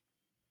overwhelmed.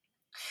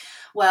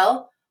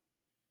 Well,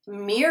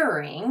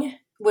 mirroring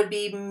would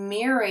be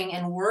mirroring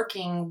and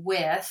working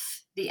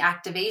with the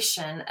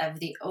activation of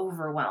the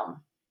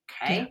overwhelm.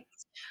 Yeah. Okay.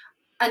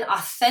 An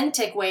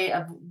authentic way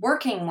of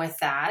working with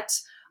that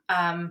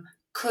um,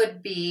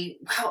 could be,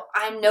 well,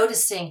 I'm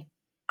noticing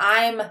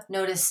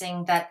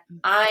that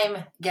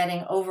I'm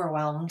getting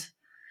overwhelmed.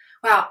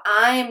 Wow,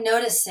 I'm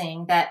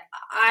noticing that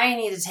I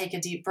need to take a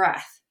deep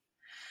breath.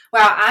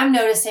 Wow, I'm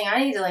noticing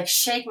I need to like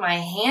shake my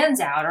hands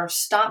out or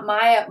stomp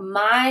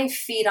my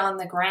feet on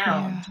the Yeah.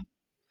 ground.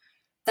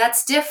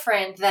 That's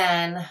different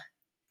than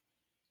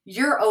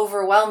you're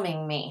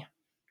overwhelming me,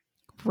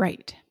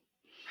 Right.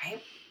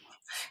 right?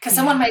 Because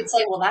someone Yeah. might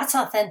say, well, that's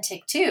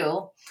authentic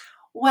too.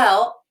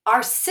 Well,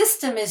 our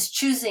system is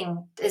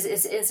choosing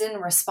is in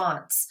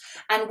response.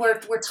 And we're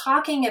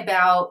talking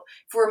about,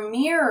 if we're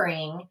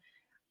mirroring,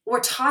 we're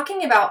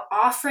talking about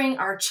offering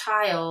our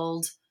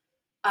child,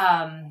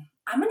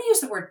 I'm going to use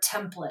the word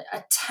template,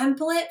 a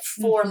template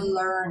for Mm-hmm.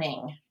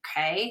 learning.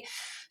 Okay.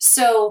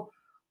 So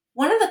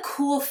one of the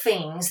cool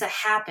things that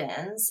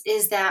happens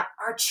is that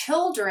our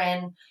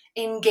children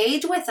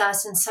engage with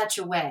us in such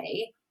a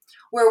way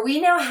where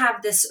we now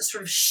have this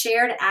sort of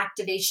shared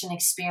activation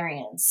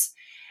experience.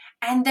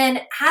 And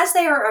then as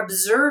they are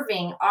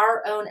observing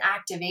our own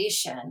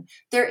activation,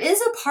 there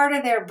is a part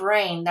of their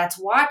brain that's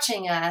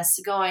watching us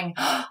going,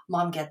 oh,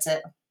 mom gets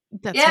it.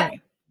 That's Yeah,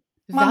 right.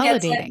 mom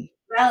gets it. Validating.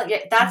 Well, yeah,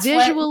 that's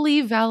what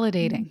Visually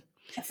validating.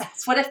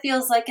 that's what it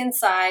feels like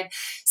inside.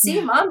 See,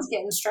 Yeah. mom's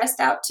getting stressed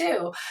out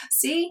too.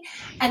 See?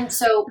 And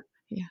so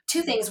Yeah.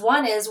 two things.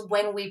 One is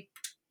when we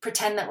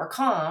pretend that we're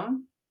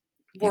calm,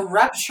 Yeah. we're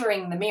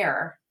rupturing the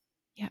mirror,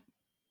 Yeah.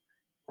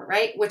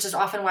 right? Which is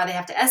often why they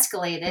have to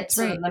escalate it That's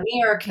so that right. the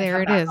mirror can There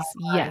come it back is.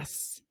 online.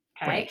 Yes.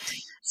 Okay. Right.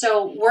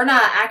 So we're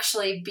not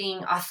actually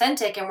being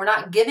authentic, and we're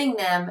not giving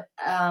them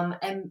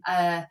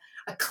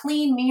a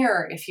clean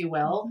mirror, if you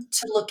will, Mm-hmm.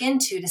 to look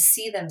into to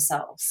see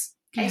themselves.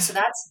 Okay. Yeah. So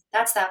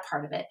that's that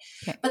part of it.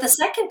 Okay. But the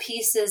second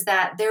piece is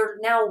that they're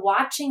now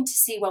watching to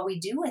see what we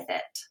do with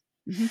it.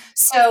 Mm-hmm.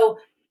 So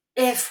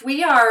if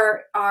we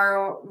are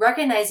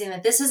recognizing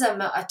that this is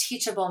a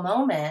teachable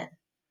moment,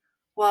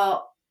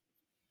 well,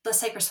 let's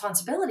take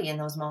responsibility in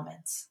those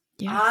moments.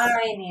 Yes.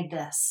 I need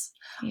this.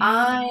 Yeah.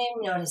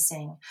 I'm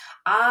noticing.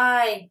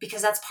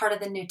 Because that's part of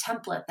the new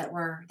template that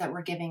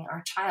we're giving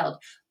our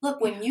child. Look,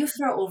 Yeah. when you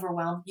feel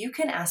overwhelmed, you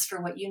can ask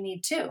for what you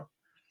need too.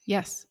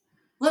 Yes.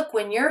 Look,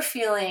 when you're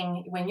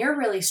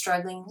really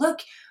struggling,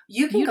 look,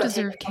 you can You go take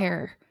deserve a moment.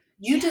 care.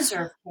 You Yeah.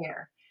 deserve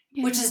care,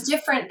 which is Yeah.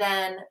 different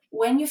than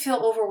when you feel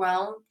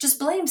overwhelmed, just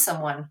blame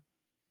someone.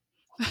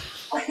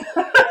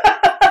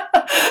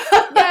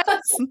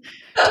 Yes.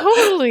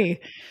 Totally.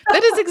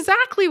 That is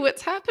exactly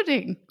what's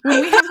happening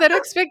when we have that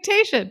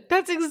expectation.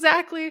 That's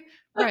exactly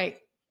right.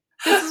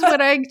 This is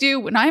what I do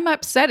when I'm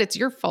upset. It's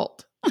your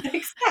fault.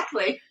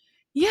 Exactly.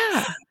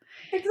 Yeah.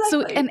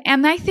 So Exactly.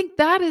 and I think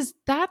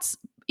that's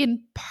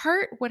in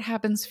part what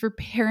happens for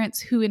parents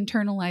who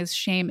internalize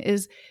shame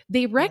is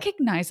they Yeah.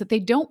 recognize that they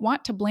don't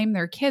want to blame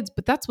their kids,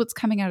 but that's what's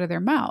coming out of their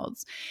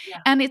mouths.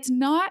 Yeah. And it's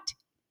not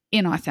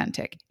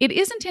inauthentic. It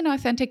isn't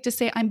inauthentic to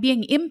say I'm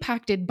being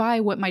impacted by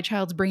what my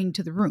child's bringing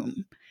to the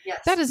room.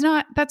 That Yes. is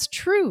not that's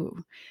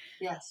true.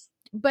 Yes.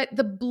 But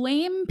the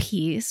blame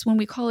piece, when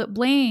we call it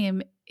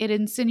blame, it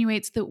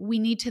insinuates that we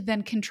need to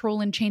then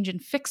control and change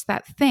and fix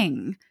that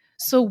thing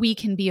so we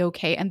can be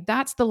okay. And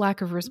that's the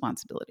lack of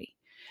responsibility.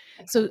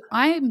 So Exactly.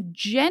 I'm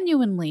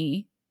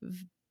genuinely,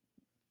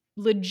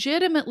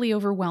 legitimately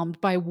overwhelmed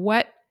by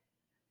what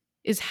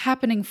is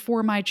happening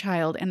for my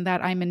child and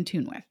that I'm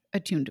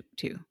attuned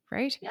to,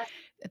 right? Yes.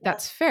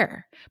 That's Yes.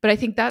 fair. But I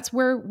think that's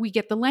where we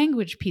get the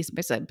language piece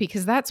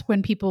because that's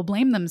when people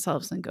blame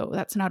themselves and go,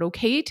 that's not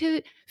okay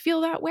to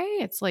feel that way.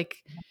 It's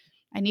like,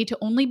 I need to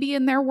only be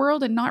in their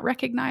world and not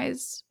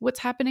recognize what's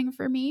happening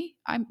for me.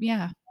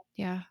 Yeah.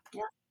 Yeah.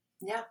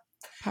 Yeah.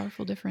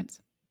 Powerful difference.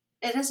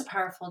 It is a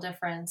powerful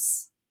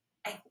difference.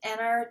 And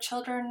our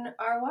children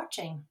are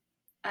watching.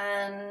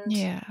 And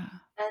Yeah.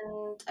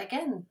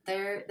 again,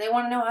 they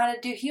want to know how to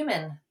do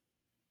human.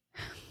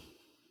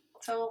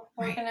 So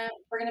Right.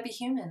 we're gonna be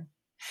human.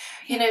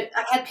 Yeah.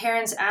 I've had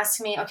parents ask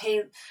me,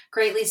 okay,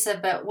 great, Lisa,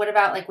 but what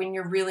about like when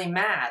you're really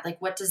mad?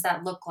 Like, what does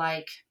that look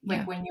like? Yeah.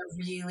 Like when you're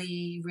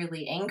really,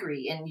 really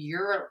angry and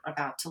you're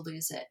about to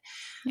lose it?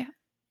 Yeah.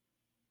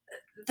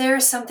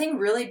 there's something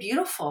really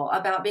beautiful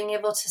about being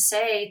able to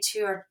say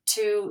to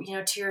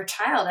your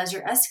child as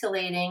you're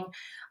escalating,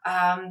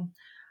 um,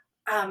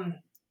 um,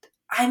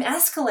 I'm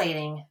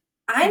escalating.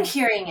 I'm Mm.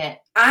 hearing it.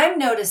 I'm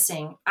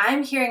noticing.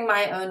 I'm hearing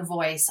my own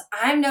voice.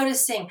 I'm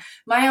noticing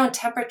my own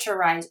temperature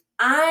rise.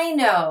 I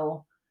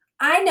know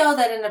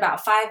that in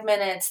about 5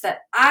 minutes that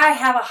I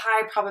have a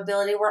high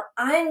probability where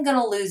I'm going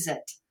to lose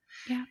it.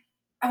 Yeah.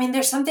 I mean,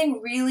 there's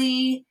something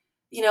really,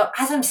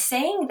 as I'm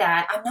saying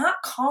that, I'm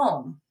not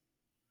calm,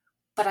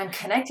 but I'm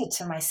connected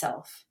to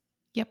myself.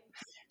 Yep.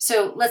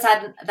 So let's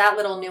add that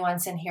little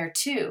nuance in here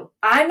too.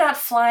 I'm not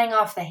flying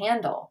off the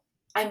handle.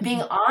 I'm being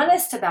Mhm.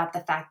 honest about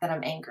the fact that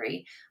I'm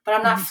angry, but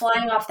I'm not Mhm.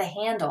 flying off the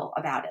handle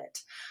about it.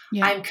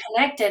 Yeah. I'm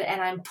connected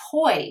and I'm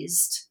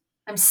poised.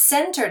 I'm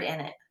centered in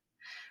it.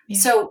 Yeah.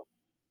 So,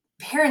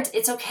 parents,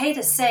 it's okay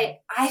to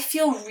say, I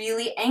feel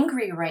really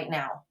angry right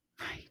now.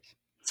 Right.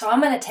 So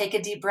I'm going to take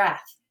a deep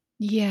breath.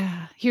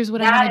 Yeah. Here's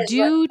what I'm going to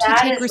do to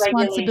That take is regulation.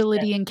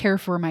 responsibility and care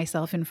for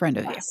myself in front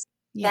of you. Yes.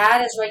 Yeah.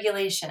 That is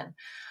regulation.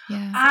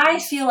 Yeah. I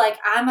feel like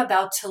I'm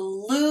about to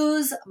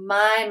lose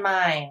my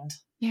mind.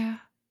 Yeah.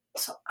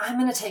 So I'm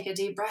going to take a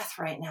deep breath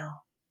right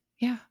now.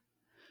 Yeah.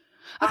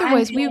 I'm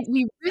Otherwise, we feeling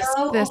we risk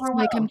so this like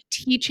I'm overwhelmed.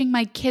 teaching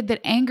my kid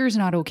that anger is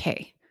not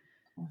okay.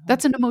 Mhm.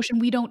 That's an emotion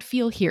we don't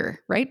feel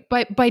here, right?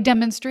 By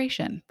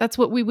demonstration. That's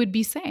what we would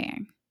be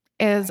saying.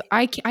 Is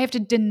Right. I have to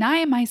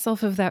deny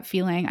myself of that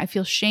feeling. I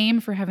feel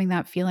shame for having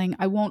that feeling.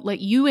 I won't let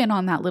you in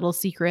on that little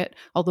secret,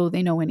 although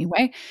they know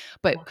anyway.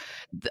 But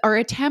our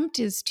attempt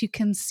is to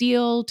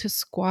conceal, to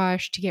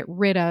squash, to get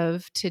rid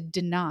of, to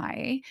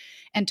deny,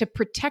 and to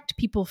protect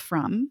people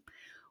from,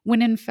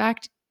 when in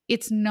fact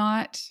it's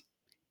not,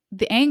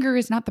 the anger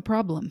is not the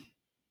problem,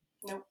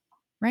 Nope.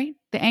 right?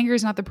 The anger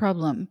is not the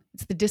problem.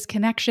 It's the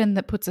disconnection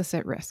that puts us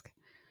at risk.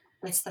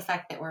 It's the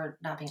fact that we're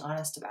not being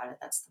honest about it.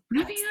 We're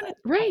not being That's the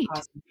honest. Right.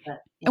 cause of it. And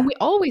Yeah. we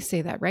always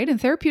say that, right? In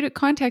therapeutic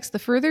context, the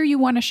further you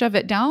want to shove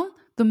it down,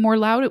 the more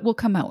loud it will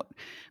come out.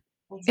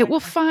 It will Exactly.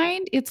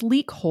 find its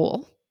leak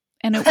hole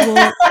and it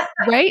will,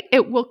 right?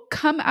 It will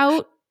come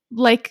out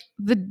like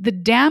the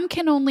dam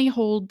can only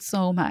hold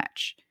so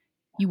much.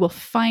 You will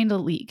find a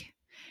leak.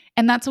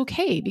 And that's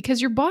okay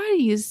because your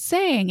body is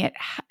saying it.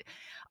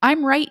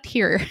 I'm right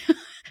here.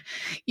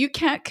 You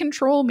can't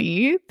control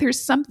me.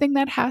 There's something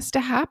that has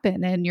to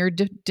happen, and you're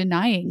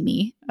denying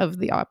me of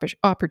the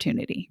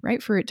opportunity,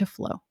 right, for it to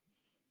flow.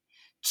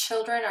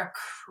 Children are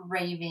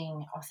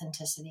craving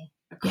authenticity.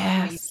 They're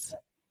craving Yes. it.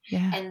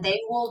 Yeah. And they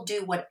will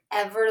do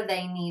whatever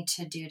they need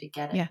to do to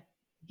get it. Yeah.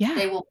 Yeah.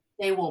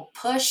 They will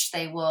push,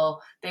 they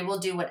will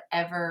do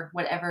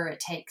whatever it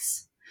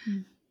takes.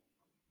 Mm.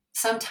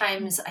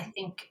 Sometimes I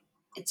think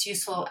it's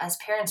useful as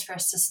parents for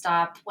us to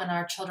stop when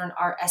our children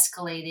are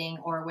escalating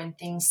or when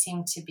things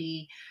seem to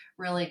be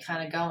really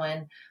kind of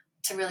going,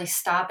 to really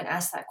stop and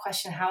ask that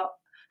question, how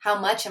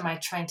much am I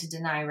trying to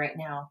deny right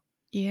now?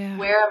 Yeah.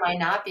 Where am I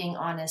not being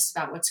honest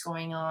about what's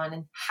going on?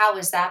 And how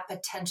is that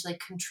potentially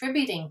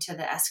contributing to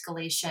the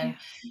escalation?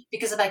 Yeah.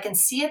 Because if I can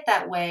see it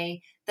that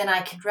way, then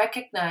I can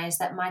recognize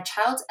that my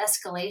child's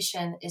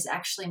escalation is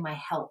actually my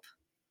help.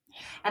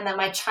 And that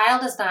my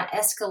child is not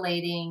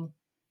escalating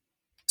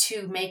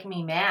to make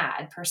me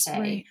mad per se.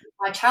 Right.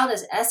 My child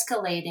is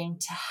escalating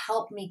to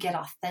help me get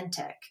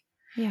authentic,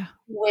 Yeah.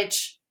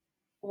 which,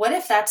 what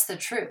if that's the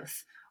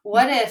truth?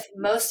 What if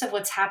most of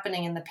what's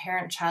happening in the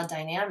parent child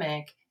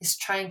dynamic is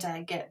trying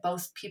to get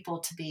both people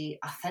to be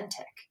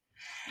authentic,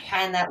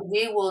 Yeah. and that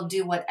we will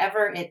do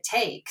whatever it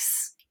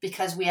takes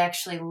because we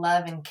actually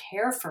love and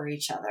care for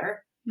each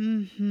other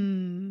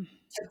Mm-hmm.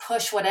 to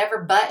push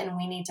whatever button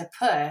we need to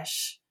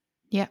push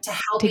Yeah. to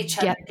help To each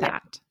other get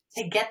that.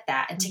 get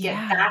that and to get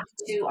Yeah. back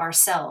to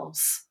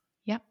ourselves.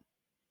 Yep.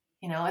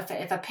 If a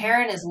Yeah.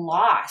 parent is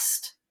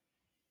lost,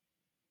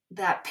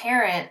 that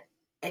parent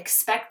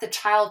expect the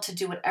child to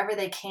do whatever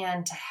they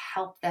can to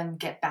help them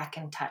get back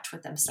in touch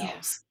with Yeah.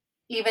 themselves.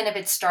 Even if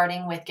it's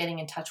starting with getting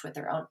in touch with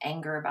their own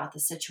anger about the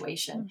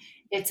situation,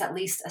 it's at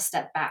least a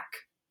step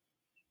back.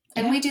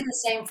 And Yeah. we do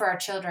the same for our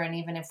children,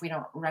 even if we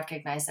don't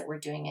recognize that we're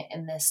doing it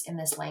in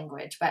this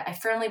language. But I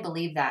firmly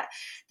believe that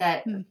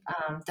Mm.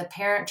 the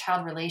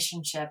parent-child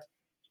relationship,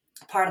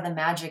 part of the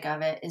magic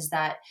of it is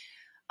that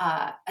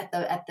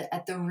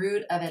at the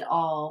root of it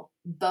all,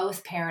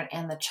 both parent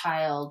and the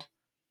child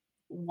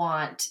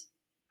want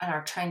and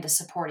are trying to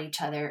support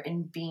each other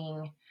in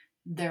being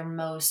their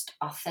most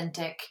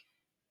authentic,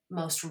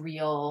 most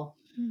real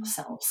Mm.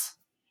 selves.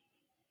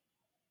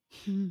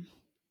 Mm.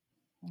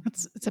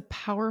 Mhm. It's a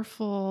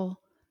powerful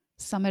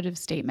summative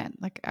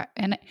statement. Like,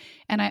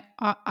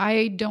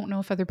 I don't know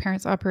if other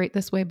parents operate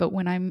this way, but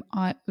when I'm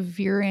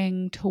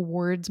veering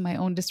towards my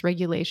own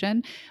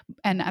dysregulation,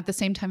 and at the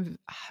same time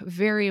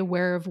very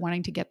aware of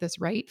wanting to get this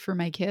right for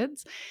my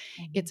kids,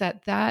 Mhm. it's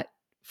at that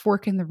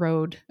fork in the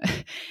road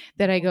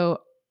that I go,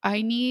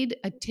 I need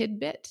a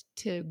tidbit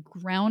to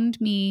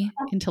ground me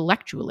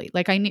intellectually.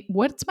 Like, I need,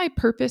 what's my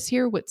purpose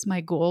here? What's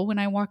my goal when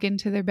I walk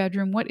into their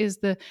bedroom? What is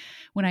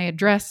when I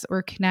address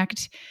or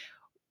connect?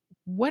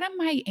 what am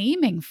I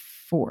aiming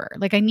for?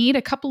 Like I need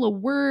a couple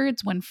of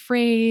words, one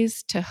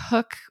phrase to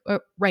hook.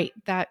 Right.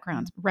 That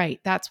grounds. Right.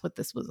 That's what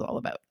this was all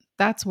about.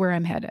 That's where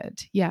I'm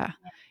headed. Yeah.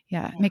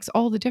 Yeah. It makes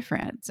all the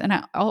difference. And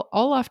I'll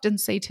often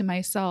say to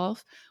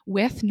myself,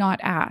 with, not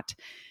at.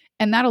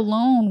 And that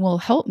alone will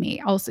help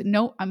me. I'll say,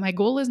 no, my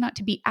goal is not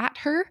to be at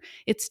her,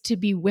 it's to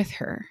be with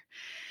her.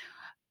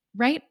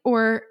 Right?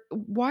 Or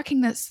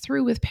walking this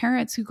through with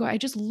parents who go, I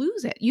just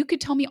lose it. You could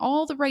tell me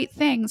all the right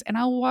things and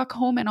I'll walk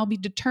home and I'll be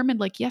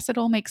determined, like, yes, it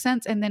all makes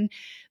sense. And then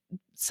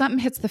something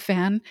hits the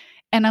fan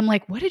and I'm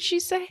like, what did she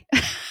say?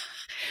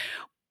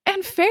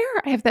 And fair,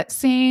 I have that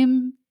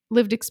same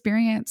lived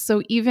experience.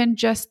 So even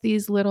just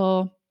these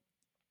little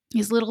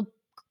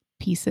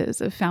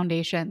pieces of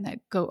foundation that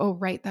go, oh,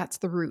 right, that's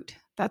the root.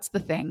 That's the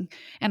thing.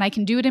 And I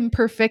can do it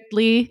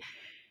imperfectly.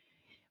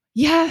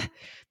 Yeah,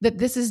 that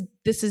this is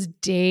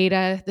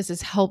data, this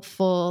is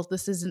helpful,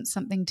 this isn't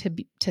something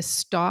to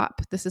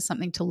stop, this is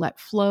something to let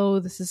flow,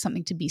 this is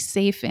something to be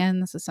safe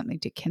in, this is something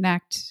to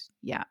connect.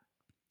 Yeah.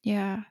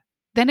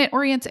 Then it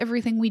orients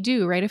everything we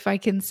do, right? If I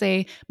can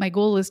say my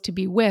goal is to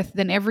be with,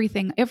 then every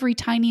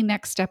tiny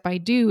next step I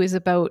do is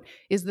about,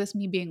 is this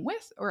me being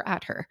with or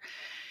at her?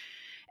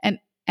 And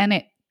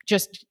it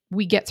just,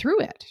 we get through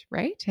it,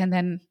 right? And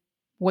then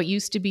what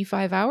used to be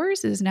 5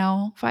 hours is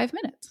now 5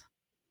 minutes.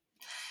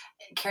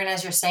 Karen,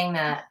 as you're saying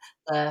that,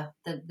 the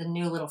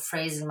new little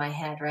phrase in my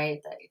head,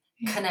 right?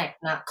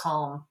 Connect, not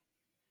calm.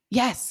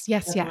 Yes.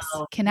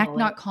 Connect,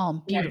 not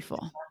calm. Beautiful.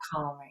 Not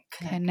calm, right?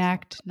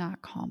 Connect,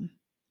 not calm.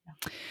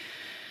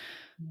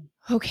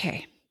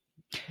 Okay.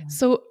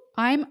 So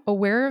I'm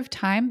aware of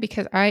time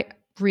because I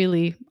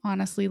really,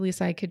 honestly,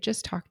 Lisa, I could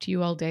just talk to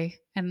you all day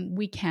and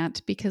we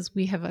can't because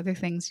we have other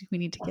things we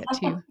need to get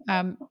to.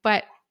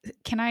 But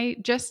can I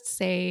just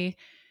say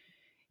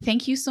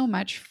thank you so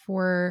much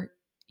for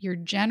your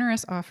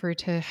generous offer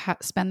to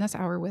spend this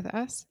hour with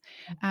us,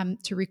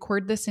 to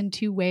record this in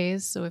 2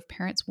 ways. So if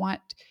parents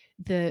want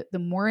the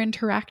more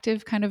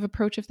interactive kind of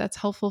approach, if that's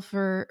helpful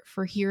for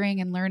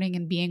hearing and learning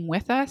and being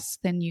with us,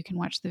 then you can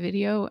watch the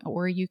video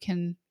or you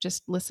can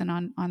just listen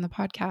on the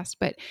podcast.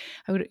 But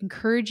I would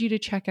encourage you to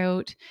check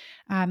out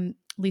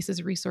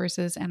Lisa's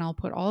resources, and I'll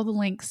put all the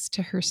links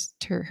to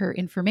her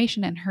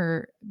information and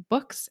her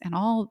books and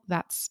all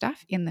that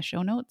stuff in the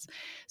show notes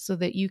so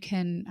that you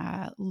can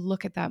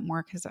look at that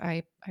more, because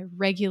I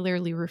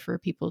regularly refer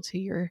people to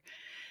your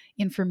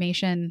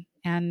information.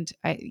 And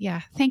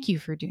thank you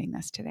for doing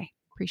this today.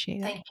 Appreciate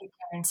it. Thank you,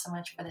 Karen, so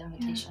much for the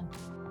invitation.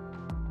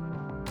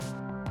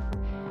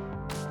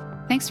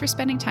 Thanks for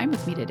spending time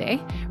with me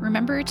today.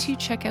 Remember to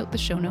check out the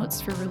show notes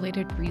for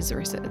related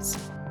resources.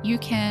 You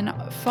can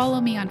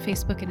follow me on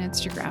Facebook and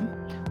Instagram,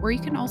 or you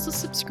can also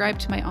subscribe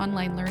to my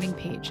online learning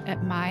page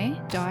at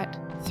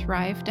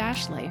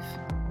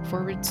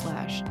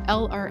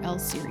my.thrive-life/LRL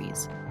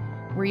series,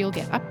 where you'll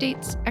get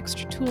updates,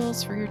 extra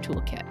tools for your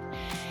toolkit.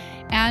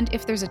 And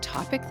if there's a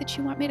topic that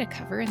you want me to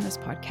cover in this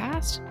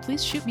podcast,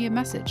 please shoot me a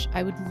message.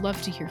 I would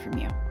love to hear from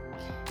you.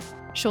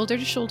 Shoulder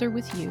to shoulder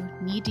with you,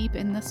 knee deep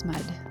in this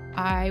mud.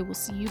 I will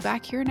see you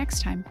back here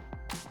next time.